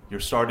 You're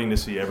starting to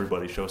see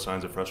everybody show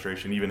signs of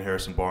frustration, even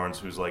Harrison Barnes,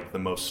 who's like the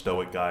most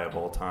stoic guy of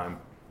all time.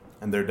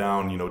 And they're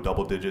down, you know,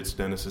 double digits.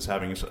 Dennis is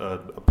having a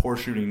poor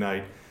shooting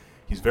night.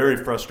 He's very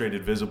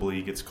frustrated visibly.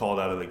 He gets called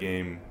out of the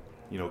game,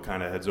 you know,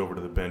 kind of heads over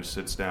to the bench,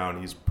 sits down.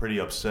 He's pretty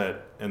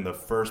upset. And the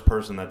first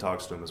person that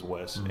talks to him is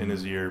Wes, in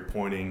his ear,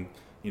 pointing,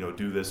 you know,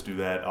 do this, do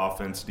that,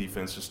 offense,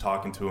 defense, just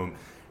talking to him.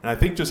 And I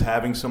think just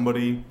having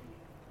somebody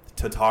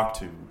to talk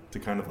to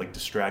kind of like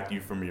distract you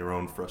from your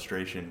own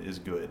frustration is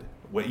good.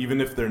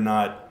 Even if they're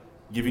not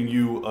giving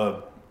you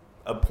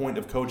a point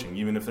of coaching,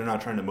 even if they're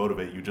not trying to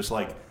motivate you, just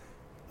like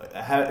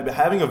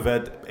having a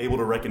vet able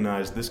to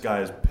recognize this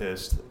guy is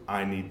pissed,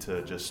 I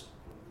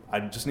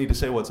just need to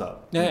say what's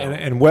up. Yeah,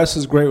 and Wes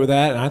is great with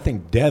that, and I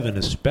think Devin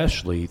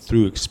especially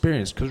through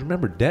experience, because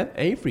remember,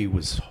 Avery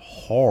was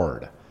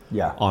hard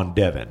on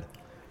Devin.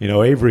 You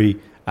know, Avery,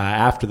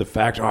 after the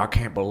fact, I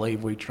can't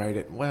believe we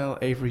traded. Well,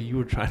 Avery, you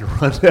were trying to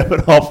run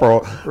Devin off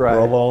for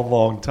a long,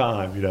 long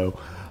time, you know.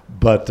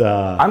 But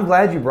I'm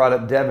glad you brought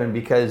up Devin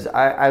because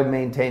I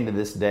maintain to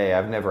this day,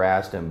 I've never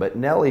asked him, but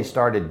Nelly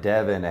started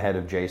Devin ahead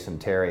of Jason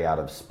Terry out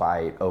of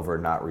spite over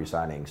not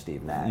re-signing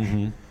Steve Nash.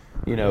 Mm-hmm.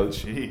 You know,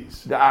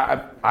 jeez.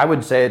 I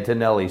would say it to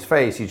Nelly's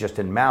face. He's just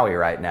in Maui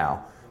right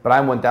now.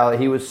 But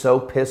he was so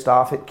pissed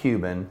off at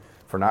Cuban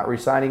for not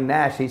re-signing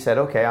Nash. He said,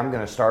 okay, I'm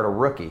going to start a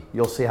rookie.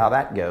 You'll see how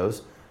that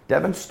goes.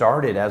 Devin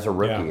started as a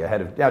rookie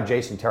ahead of – now,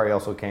 Jason Terry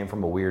also came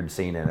from a weird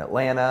scene in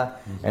Atlanta,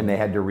 and they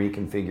had to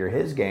reconfigure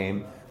his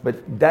game.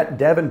 But that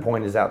Devin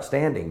point is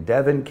outstanding.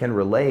 Devin can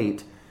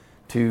relate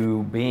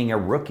to being a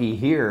rookie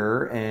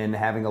here and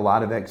having a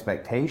lot of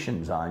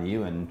expectations on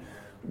you. And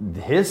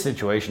his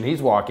situation he's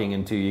walking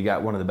into, you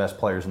got one of the best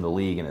players in the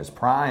league in his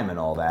prime and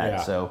all that.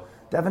 Yeah. So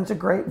Devin's a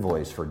great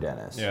voice for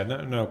Dennis. Yeah,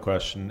 no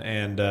question.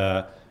 And,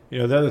 you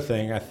know, the other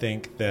thing I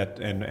think that,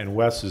 and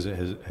Wes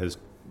has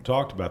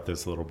talked about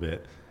this a little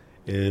bit,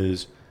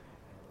 is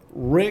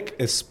Rick,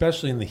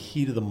 especially in the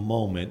heat of the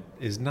moment,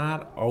 is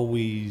not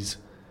always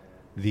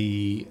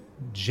the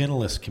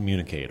gentlest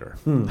communicator.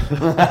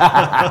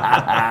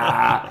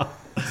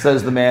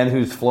 Says the man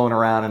who's flown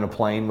around in a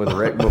plane with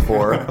Rick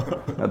before.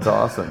 That's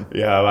awesome.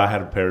 Yeah, I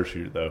had a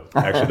parachute, though.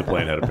 Actually, the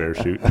plane had a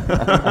parachute.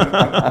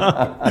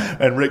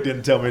 And Rick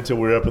didn't tell me until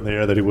we were up in the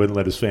air that he wouldn't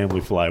let his family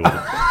fly with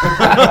him.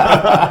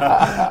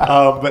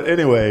 But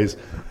anyways,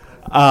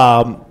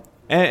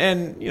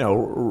 and you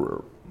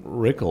know,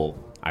 Rick will,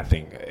 I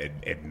think,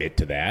 admit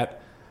to that.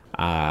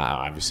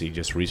 Obviously,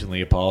 just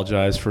recently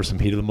apologized for some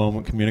heat of the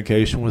moment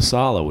communication with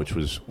Saleh, which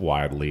was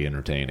wildly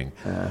entertaining.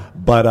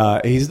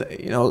 But he's,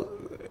 you know,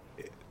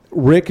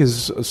 Rick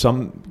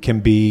can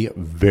be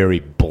very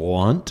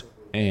blunt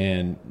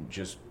and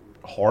just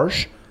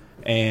harsh,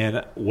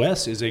 and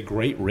Wes is a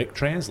great Rick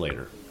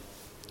translator.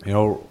 You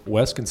know,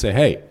 Wes can say,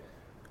 "Hey,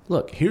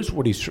 look, here's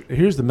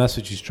the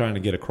message he's trying to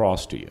get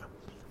across to you,"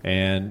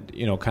 and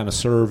you know, kind of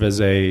serve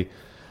as a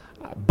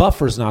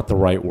buffer's not the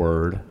right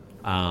word.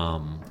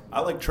 I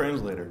like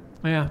translator.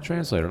 Yeah,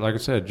 translator. Like I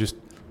said, just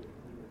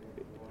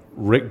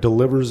Rick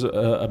delivers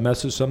a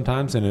message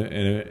sometimes, and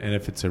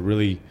if it's a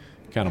really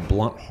kind of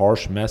blunt,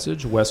 harsh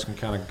message, Wes can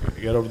kind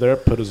of get over there,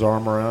 put his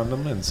arm around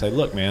him, and say,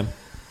 "Look, man,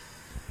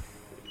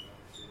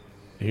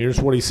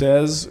 here's what he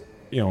says.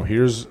 You know,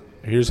 here's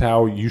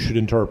how you should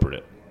interpret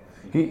it."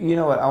 You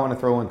know what? I want to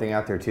throw one thing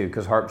out there too,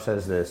 because Harp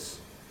says this.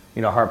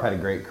 You know, Harp had a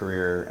great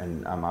career,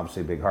 and I'm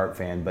obviously a big Harp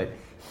fan, but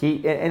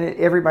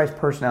everybody's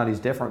personality is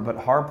different. But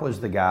Harp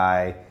was the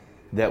guy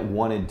that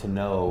wanted to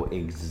know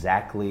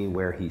exactly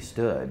where he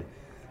stood.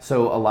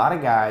 So a lot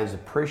of guys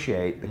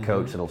appreciate the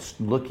coach that'll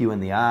look you in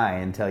the eye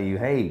and tell you,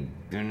 hey,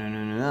 no.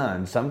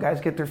 And some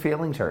guys get their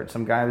feelings hurt.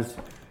 Some guys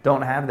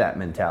don't have that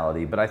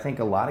mentality. But I think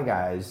a lot of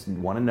guys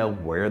want to know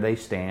where they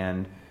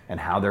stand and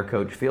how their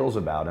coach feels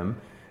about him.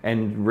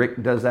 And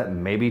Rick does that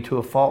maybe to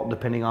a fault,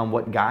 depending on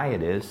what guy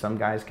it is. Some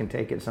guys can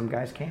take it, some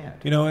guys can't.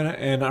 You know,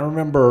 and I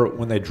remember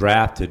when they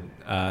drafted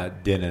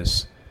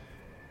Dennis,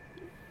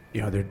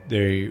 you know,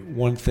 they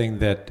one thing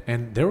that,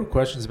 and there were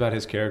questions about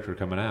his character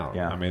coming out.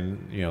 Yeah. I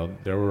mean, you know,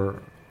 there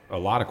were a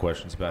lot of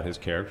questions about his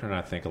character, and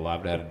I think a lot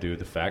of it had to do with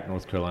the fact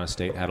North Carolina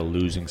State had a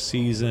losing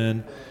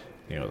season.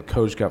 You know, the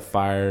coach got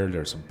fired.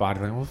 There's some body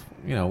language.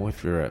 Well, you know,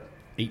 if you're a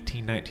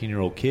 18,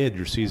 19-year-old kid,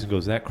 your season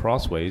goes that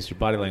crossways, your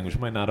body language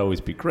might not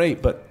always be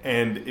great. But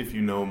and if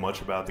you know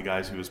much about the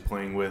guys he was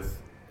playing with,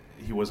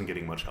 he wasn't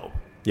getting much help.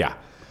 Yeah.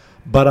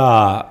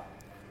 But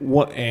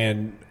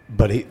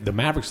the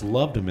Mavericks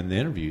loved him in the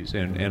interviews,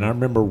 and I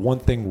remember one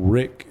thing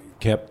Rick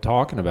kept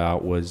talking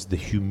about was the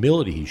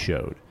humility he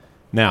showed.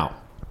 Now,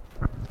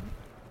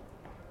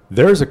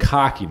 there's a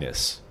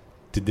cockiness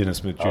to Dennis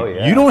Smith Jr. Oh,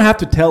 yeah. You don't have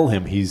to tell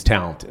him he's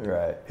talented.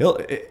 Right.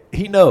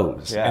 He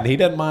knows, Yeah. and he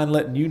doesn't mind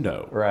letting you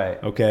know.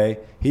 Right. Okay?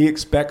 He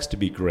expects to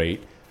be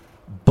great,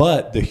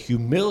 but the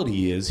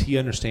humility is he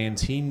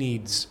understands he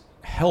needs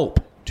help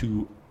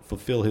to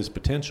fulfill his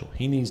potential.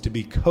 He needs to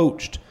be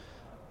coached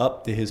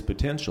up to his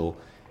potential,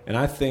 and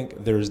I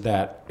think there's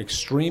that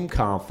extreme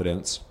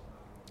confidence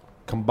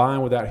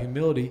combined with that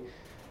humility.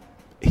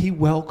 He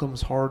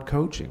welcomes hard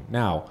coaching.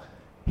 Now,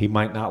 he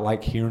might not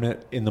like hearing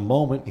it in the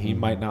moment. He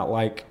might not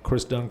like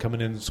Chris Dunn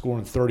coming in and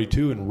scoring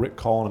 32 and Rick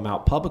calling him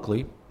out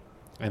publicly,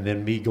 and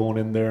then me going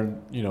in there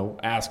and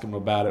ask him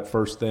about it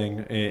first thing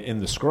in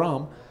the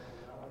scrum.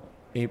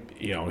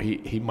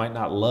 He might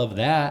not love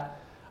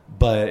that,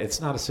 but it's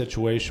not a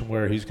situation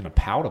where he's going to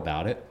pout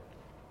about it.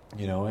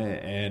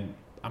 And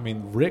I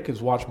mean, Rick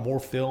has watched more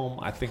film,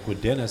 I think,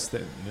 with Dennis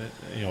than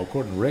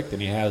according to Rick,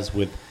 than he has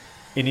with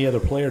any other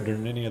player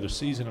during any other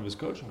season of his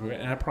coaching career.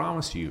 And I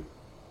promise you,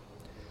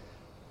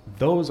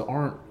 those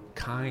aren't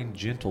kind,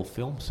 gentle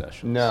film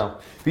sessions. No.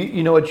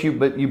 You know what?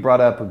 But you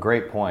brought up a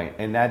great point,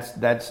 and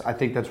that's I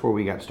think that's where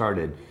we got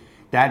started.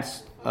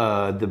 That's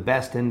the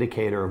best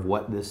indicator of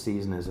what this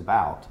season is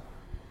about.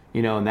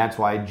 And that's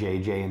why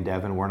JJ and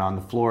Devin weren't on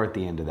the floor at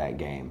the end of that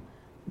game.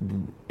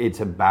 It's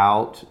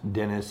about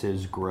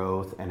Dennis's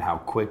growth and how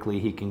quickly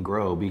he can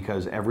grow,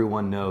 because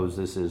everyone knows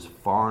this is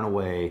far and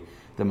away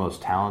the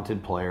most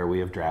talented player we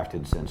have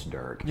drafted since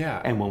Dirk.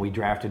 Yeah. And when we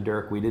drafted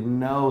Dirk, we didn't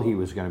know he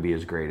was going to be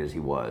as great as he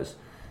was.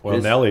 Well,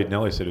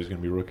 Nelly said he was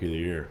going to be Rookie of the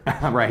Year.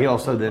 Right. He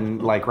also then,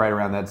 right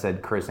around that,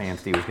 said Chris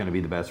Anstey was going to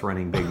be the best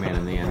running big man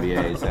in the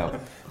NBA. So,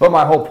 but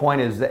my whole point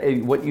is that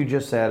what you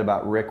just said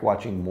about Rick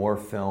watching more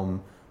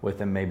film with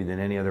him maybe than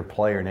any other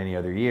player in any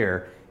other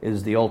year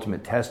is the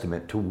ultimate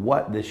testament to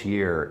what this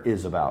year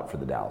is about for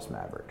the Dallas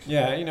Mavericks.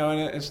 Yeah,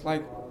 and it's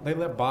like they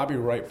let Bobby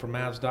write for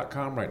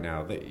Mavs.com right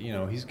now.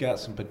 He's got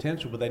some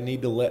potential, but they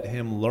need to let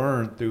him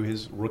learn through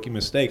his rookie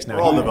mistakes. Now,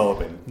 We're all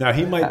developing. Now,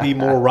 he might be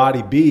more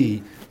Roddy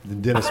B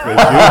than Dennis Smith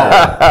Jr.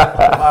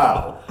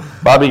 Wow.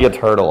 Bobby gets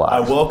hurt a lot.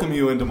 I welcome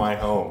you into my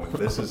home.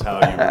 This is how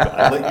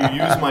I let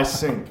you use my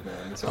sink,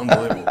 man. It's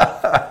unbelievable.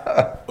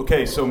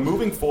 Okay, so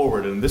moving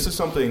forward, and this is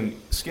something,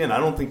 Skin, I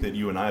don't think that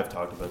you and I have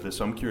talked about this,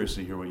 so I'm curious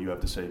to hear what you have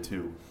to say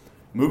too.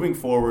 Moving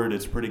forward,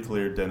 it's pretty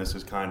clear Dennis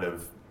is kind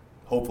of,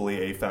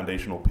 hopefully, a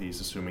foundational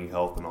piece, assuming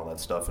health and all that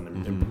stuff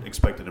and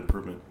expected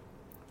improvement.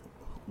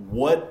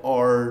 What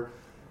are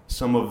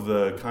some of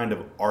the kind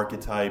of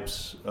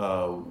archetypes,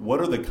 what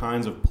are the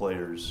kinds of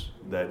players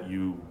that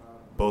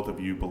both of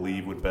you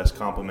believe would best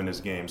complement his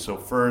game? So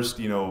first,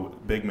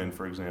 Bigman,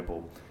 for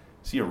example,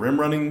 is he a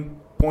rim-running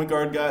point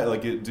guard guy?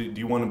 Like, do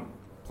you want him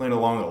playing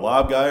along a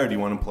lob guy, or do you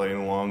want him playing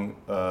along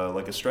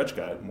like a stretch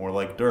guy, more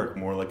like Dirk,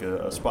 more like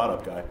a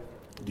spot-up guy?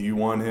 Do you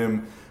want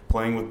him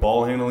playing with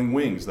ball-handling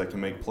wings that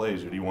can make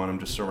plays, or do you want him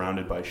just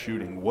surrounded by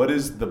shooting? What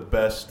is the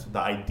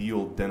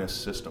ideal Dennis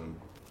system?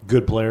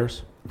 Good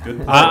players.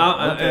 Good players.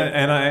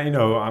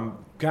 I'm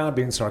kind of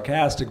being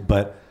sarcastic,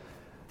 but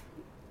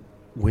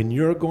when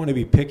you're going to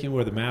be picking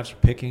where the Mavs are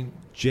picking,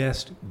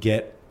 just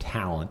get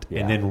talent.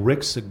 Yeah. And then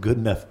Rick's a good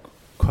enough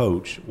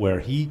coach where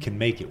he can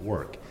make it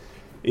work.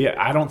 Yeah,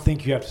 I don't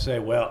think you have to say,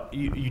 well,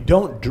 you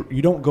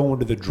don't go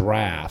into the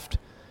draft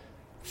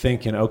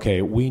thinking,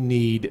 okay, we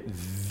need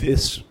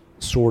this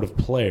sort of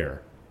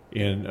player.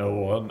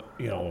 No,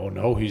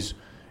 he's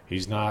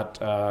not.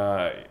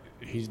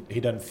 He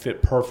doesn't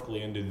fit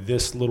perfectly into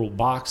this little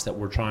box that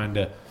we're trying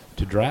to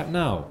draft.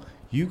 No,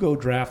 you go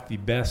draft the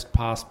best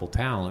possible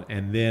talent,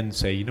 and then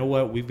say, you know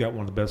what, we've got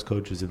one of the best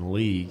coaches in the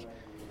league.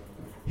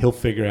 He'll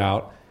figure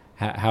out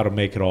how to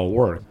make it all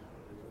work.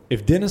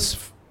 If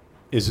Dennis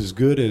is as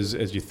good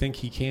as you think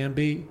he can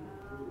be,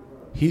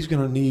 he's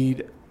going to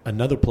need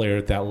another player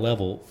at that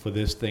level for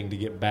this thing to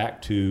get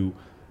back to,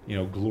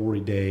 glory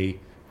day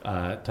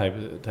type.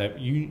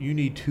 You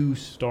need 2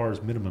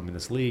 stars minimum in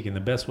this league, and the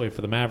best way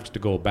for the Mavericks to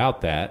go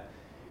about that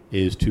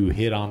is to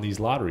hit on these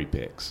lottery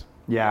picks.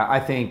 Yeah,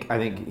 I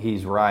think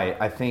he's right.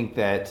 I think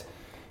that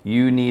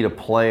you need a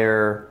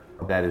player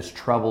that is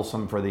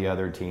troublesome for the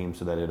other team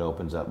so that it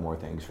opens up more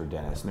things for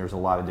Dennis. And there's a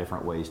lot of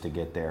different ways to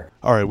get there.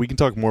 All right, we can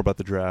talk more about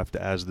the draft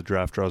as the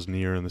draft draws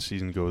near and the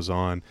season goes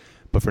on.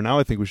 But for now,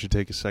 I think we should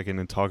take a second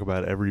and talk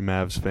about every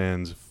Mavs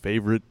fan's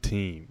favorite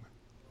team,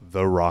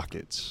 the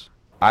Rockets.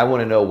 I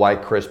want to know why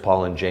Chris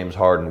Paul and James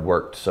Harden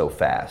worked so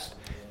fast.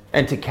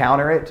 And to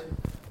counter it,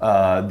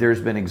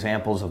 there's been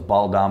examples of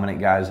ball-dominant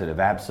guys that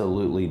have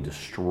absolutely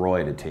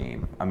destroyed a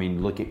team. I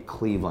mean, look at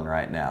Cleveland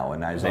right now,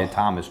 and Isaiah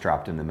Thomas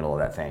dropped in the middle of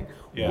that thing.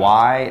 Yeah.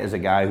 Why, as a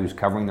guy who's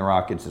covering the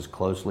Rockets as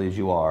closely as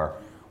you are,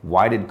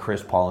 why did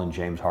Chris Paul and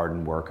James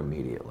Harden work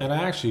immediately? And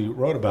I actually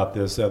wrote about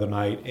this the other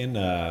night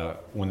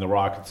when the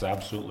Rockets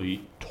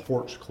absolutely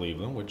torched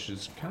Cleveland, which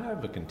is kind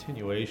of a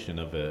continuation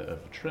of a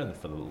trend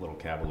for the little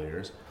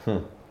Cavaliers.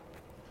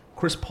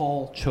 Chris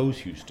Paul chose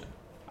Houston.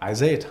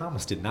 Isaiah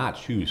Thomas did not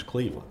choose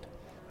Cleveland.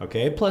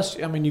 Okay, plus,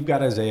 I mean, you've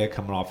got Isaiah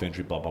coming off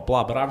injury, blah, blah,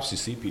 blah. But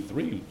obviously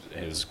CP3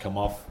 has come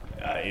off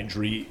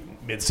injury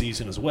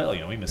midseason as well.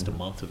 He missed a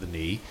month with the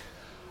knee.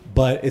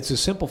 But it's a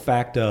simple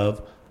fact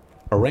of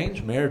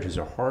arranged marriages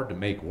are hard to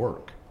make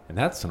work. And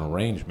that's an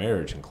arranged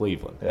marriage in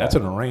Cleveland. Yeah. That's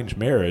an arranged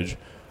marriage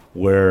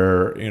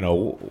where,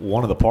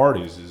 one of the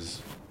parties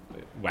is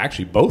 –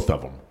 actually, both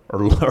of them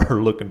are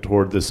looking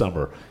toward this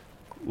summer.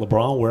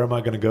 LeBron, where am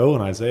I going to go?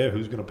 And Isaiah,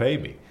 who's going to pay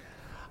me?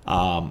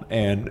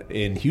 And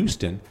in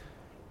Houston –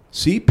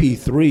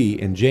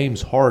 CP3 and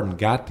James Harden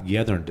got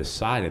together and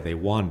decided they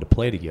wanted to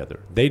play together.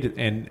 They did,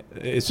 and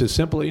it's as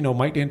simple.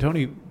 Mike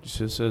D'Antoni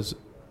just says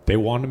they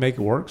wanted to make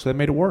it work, so they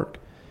made it work.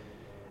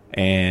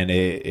 And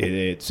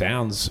it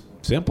sounds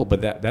simple,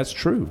 but that's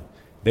true.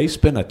 They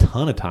spent a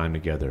ton of time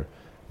together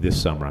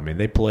this summer. I mean,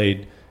 they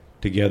played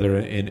together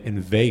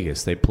in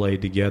Vegas. They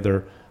played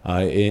together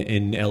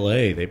in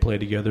L.A. They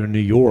played together in New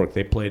York.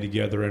 They played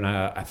together in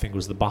I think it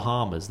was the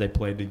Bahamas. They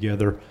played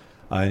together.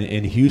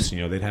 In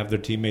Houston, they'd have their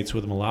teammates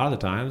with them a lot of the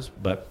times,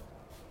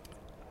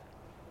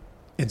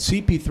 and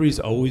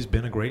CP3's always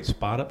been a great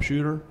spot-up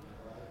shooter.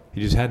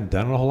 He just hadn't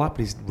done it a whole lot,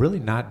 but he's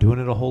really not doing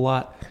it a whole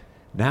lot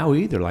now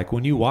either. Like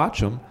when you watch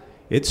him,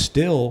 it's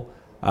still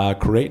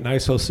creating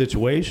ISO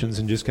situations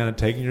and just kind of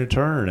taking your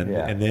turn,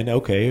 and then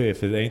okay,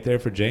 if it ain't there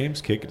for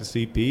James, kick it to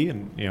CP,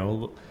 and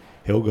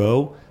he'll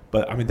go.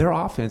 But I mean, their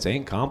offense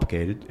ain't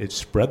complicated. It's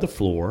spread the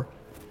floor,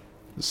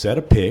 set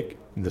a pick.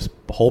 The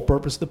whole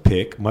purpose of the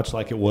pick, much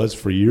like it was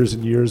for years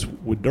and years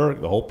with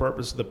Dirk, the whole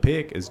purpose of the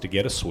pick is to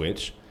get a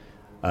switch,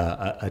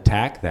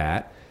 attack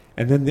that.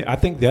 And then I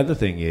think the other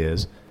thing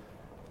is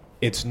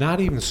it's not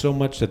even so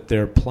much that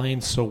they're playing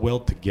so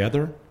well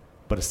together,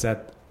 but it's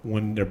that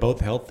when they're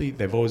both healthy,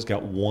 they've always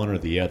got one or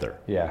the other.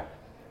 Yeah.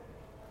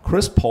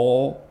 Chris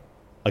Paul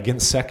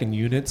against second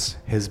units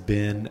has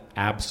been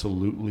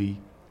absolutely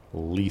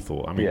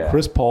lethal. I mean,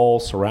 Chris Paul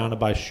surrounded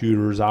by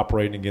shooters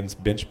operating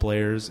against bench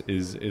players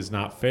is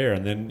not fair.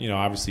 And then,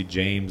 obviously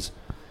James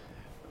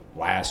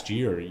last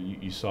year,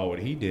 you saw what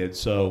he did.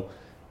 So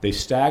they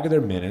stagger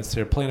their minutes.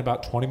 They're playing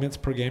about 20 minutes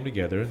per game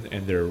together,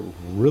 and they're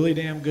really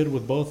damn good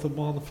with both of them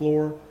on the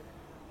floor.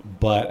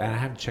 But I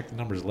haven't checked the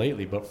numbers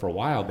lately, but for a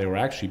while they were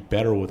actually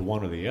better with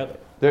one or the other.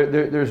 I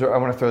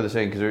want to throw this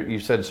in because you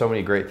said so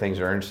many great things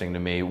that are interesting to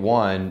me.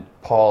 One,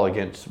 Paul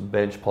against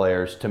bench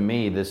players. To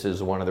me, this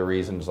is one of the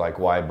reasons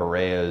why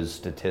Barea is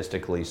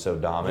statistically so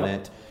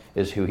dominant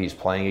is who he's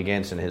playing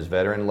against and his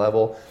veteran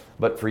level.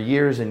 But for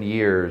years and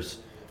years,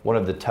 one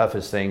of the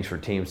toughest things for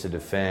teams to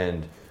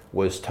defend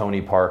was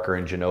Tony Parker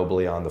and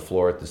Ginobili on the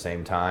floor at the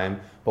same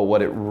time. But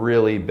what it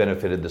really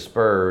benefited the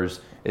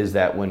Spurs is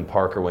that when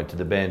Parker went to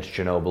the bench,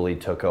 Ginobili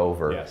took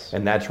over. Yes.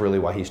 And that's really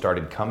why he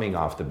started coming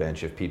off the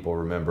bench, if people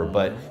remember.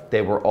 But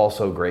they were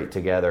also great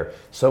together.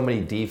 So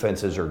many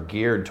defenses are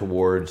geared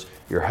towards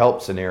your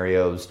help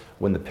scenarios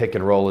when the pick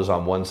and roll is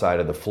on one side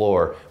of the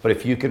floor. But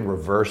if you can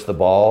reverse the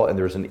ball and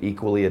there's an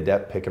equally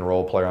adept pick and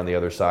roll player on the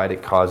other side,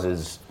 it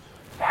causes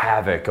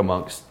havoc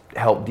amongst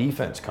help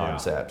defense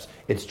concepts.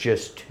 Yeah. It's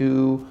just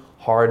too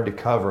hard to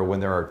cover when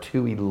there are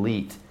two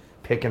elite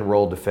pick and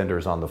roll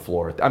defenders on the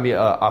floor. I mean,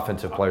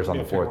 offensive players on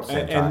the floor at the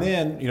same time. And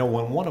then,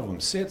 when one of them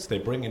sits, they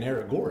bring in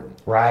Eric Gordon.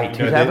 Right.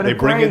 They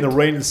bring in the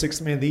reigning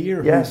sixth man of the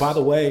year. Yes. Who, by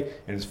the way,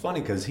 and it's funny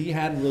because he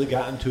hadn't really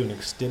gotten to an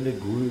extended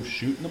groove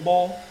shooting the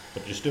ball,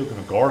 but you're still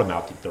going to guard him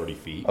out to 30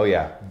 feet. Oh,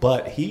 yeah.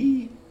 But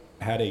he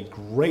had a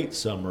great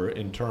summer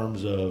in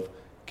terms of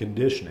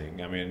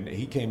conditioning. I mean,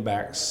 he came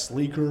back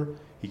sleeker.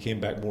 He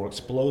came back more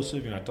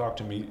explosive. I talked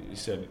to him. He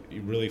said he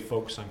really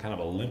focused on kind of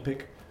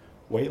Olympic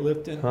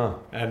weightlifting. Huh.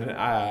 And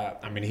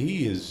I mean,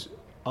 he is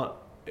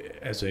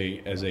as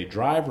a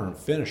driver and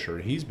finisher,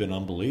 he's been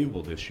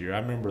unbelievable this year. I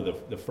remember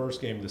the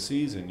first game of the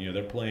season.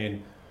 They're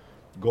playing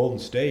Golden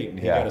State, and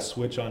he got a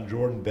switch on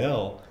Jordan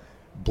Bell,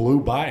 blew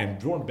by him.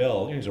 Jordan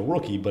Bell, he's a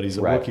rookie, but he's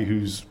a rookie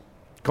who's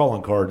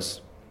calling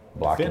cards,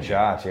 blocking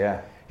shots.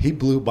 Yeah. He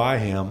blew by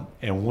him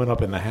and went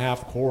up in the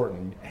half court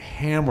and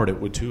hammered it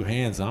with two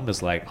hands. And I'm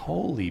just like,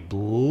 holy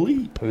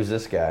bleep. Who's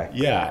this guy?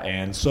 Yeah,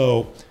 and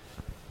so,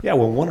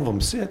 when one of them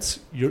sits,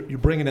 you're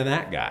bringing in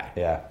that guy.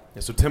 Yeah.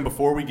 So, Tim,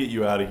 before we get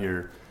you out of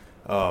here,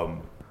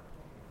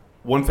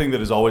 one thing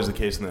that is always the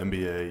case in the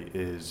NBA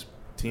is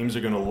teams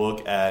are going to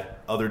look at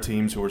other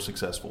teams who are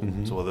successful.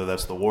 Mm-hmm. So whether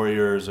that's the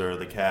Warriors or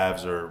the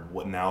Cavs or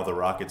what now the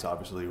Rockets,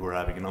 obviously, who are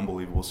having an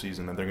unbelievable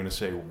season, and they're going to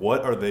say,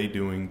 what are they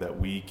doing that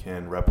we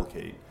can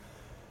replicate?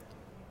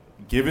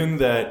 Given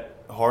that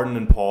Harden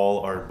and Paul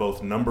are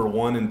both number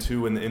 1 and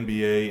 2 in the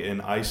NBA in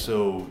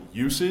ISO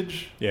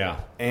usage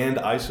and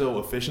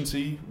ISO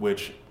efficiency,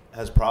 which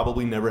has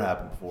probably never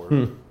happened before,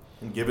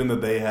 and given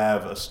that they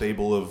have a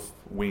stable of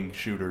wing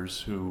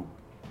shooters who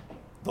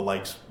the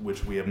likes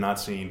which we have not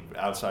seen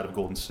outside of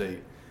Golden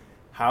State,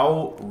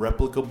 how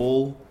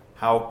replicable,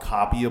 how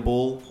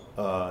copyable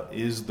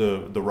is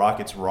the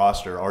Rockets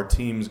roster? Are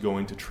teams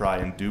going to try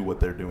and do what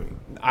they're doing?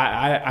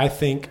 I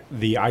think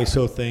the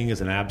ISO thing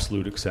is an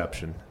absolute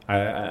exception.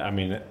 I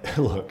mean,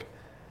 look,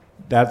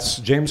 that's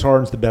James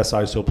Harden's the best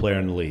ISO player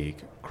in the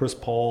league. Chris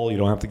Paul, you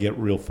don't have to get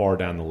real far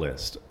down the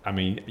list. I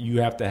mean,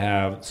 you have to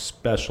have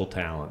special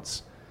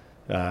talents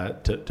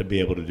to be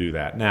able to do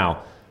that.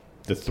 Now,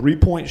 the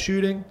three-point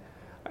shooting,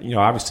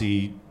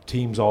 obviously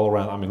teams all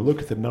around. I mean,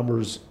 look at the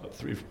numbers of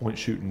three-point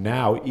shooting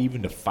now,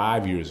 even to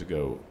 5 years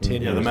ago, 10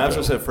 years ago. Yeah, the Mavs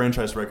just set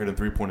franchise record in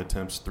three-point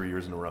attempts 3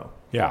 years in a row.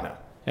 Yeah.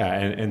 Yeah,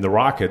 and the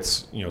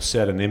Rockets,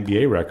 set an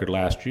NBA record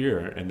last year,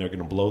 and they're going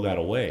to blow that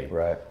away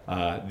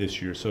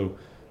this year. So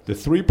the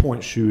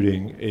three-point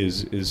shooting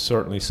is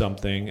certainly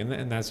something,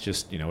 and that's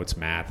just, it's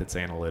math, it's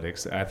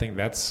analytics. I think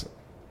that's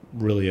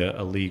really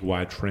a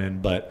league-wide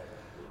trend, but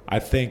I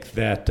think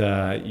that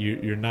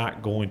you're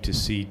not going to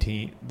see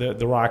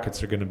the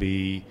Rockets are going to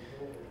be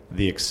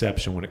the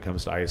exception when it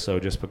comes to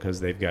ISO just because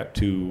they've got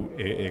two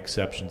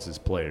exceptions as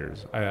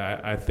players.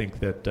 I think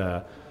that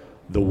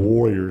the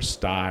Warriors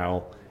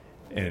style,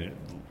 and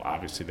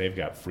obviously they've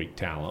got freak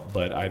talent,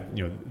 but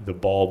the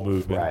ball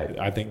movement,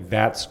 I think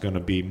that's going to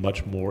be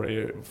much more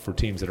for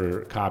teams that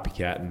are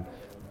copycatting.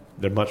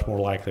 They're much more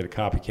likely to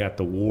copycat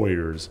the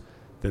Warriors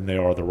than they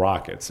are the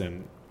Rockets,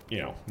 and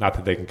not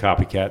that they can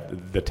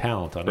copycat the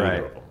talent on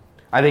either of them.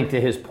 I think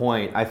to his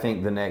point, I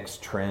think the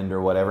next trend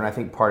or whatever, and I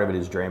think part of it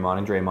is Draymond,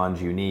 and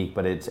Draymond's unique,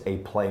 but it's a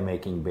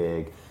playmaking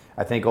big.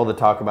 I think all the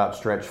talk about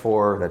stretch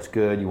four, that's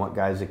good. You want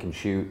guys that can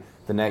shoot.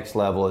 The next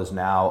level is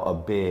now a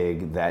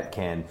big that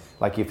can,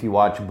 like if you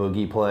watch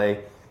Boogie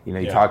play,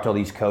 you talk to all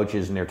these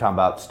coaches and they're talking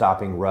about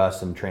stopping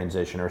Russ in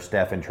transition or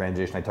Steph in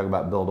transition. I talk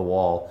about build a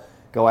wall.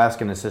 Go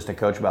ask an assistant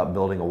coach about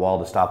building a wall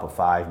to stop a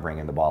five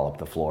bringing the ball up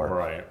the floor.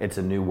 Right. It's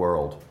a new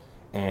world.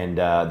 And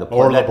or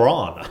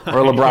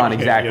LeBron.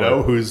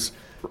 Exactly. Who's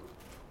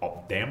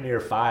damn near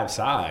 5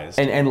 size.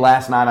 And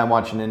last night I'm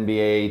watching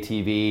NBA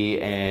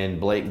TV, and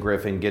Blake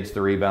Griffin gets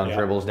the rebound,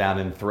 dribbles down,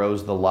 and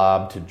throws the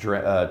lob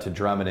to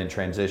Drummond in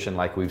transition,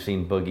 like we've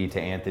seen Boogie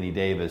to Anthony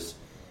Davis.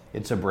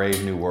 It's a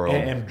brave new world.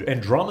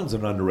 And Drummond's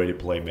an underrated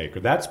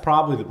playmaker. That's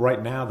probably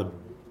right now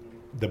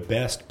the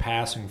best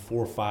passing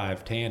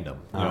 4-5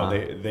 tandem.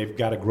 They've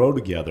got to grow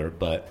together,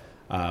 but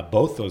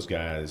both those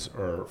guys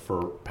are,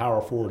 for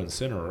power forward and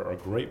center, are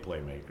great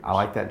playmakers. I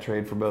like that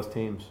trade for both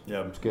teams.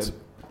 Yeah, it's good.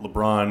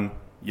 LeBron,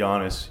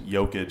 Giannis,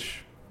 Jokic,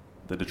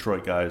 the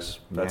Detroit guys.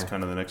 That's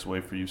kind of the next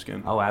wave for you,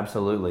 Skin. Oh,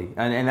 absolutely.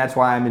 And that's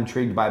why I'm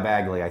intrigued by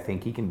Bagley. I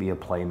think he can be a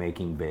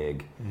playmaking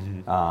big.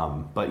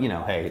 Mm-hmm. But,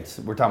 hey,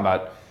 we're talking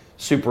about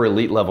super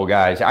elite level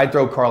guys. I'd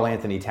throw Karl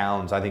Anthony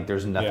Towns. I think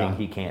there's nothing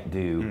he can't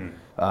do.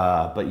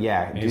 But,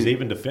 yeah. He's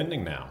even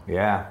defending now.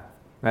 Yeah.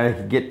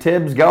 Get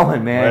Tibbs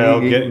going, man.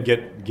 Well,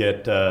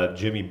 get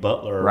Jimmy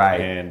Butler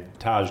and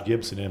Taj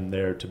Gibson in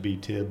there to be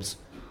Tibbs'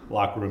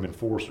 locker room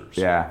enforcers.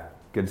 Yeah.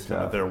 Good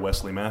stuff. They're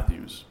Wesley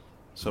Matthews,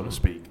 so to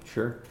speak.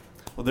 Sure.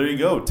 Well, there you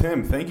go.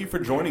 Tim, thank you for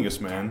joining us,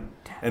 man.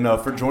 And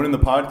for joining the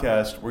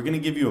podcast, we're going to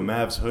give you a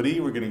Mavs hoodie.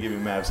 We're going to give you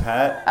a Mavs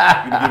hat.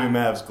 We're going to give you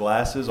Mavs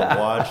glasses, a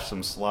watch,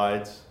 some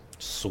slides.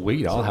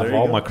 Sweet. I'll have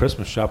all my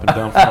Christmas shopping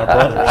done for my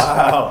brothers.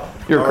 Wow.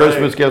 Your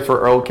Christmas gifts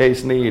for Earl K.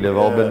 Snead have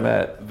all been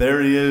met.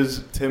 There he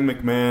is, Tim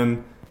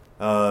McMahon.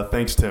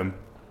 Thanks, Tim.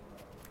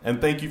 And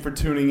thank you for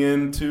tuning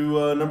in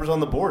to Numbers on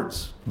the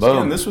Boards. Boom.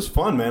 Again, this was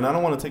fun, man. I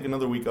don't want to take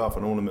another week off. I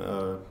don't want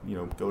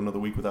to, go another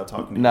week without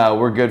talking to you. No,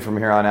 we're good from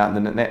here on out.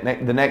 And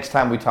the next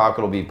time we talk,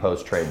 it'll be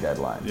post-trade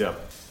deadline. Yeah.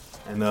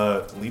 And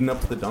leading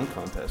up to the dunk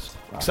contest.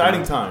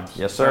 Exciting times.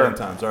 Yes, sir. Exciting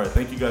times. All right.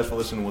 Thank you guys for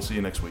listening. We'll see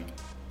you next week.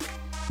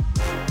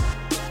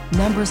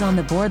 Numbers on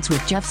the Boards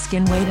with Jeff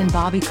Skinwade and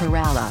Bobby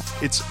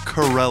Karalla. It's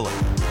Karella.